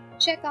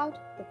 Check out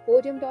the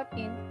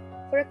Podium.in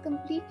for a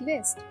complete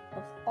list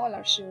of all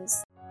our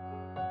shows.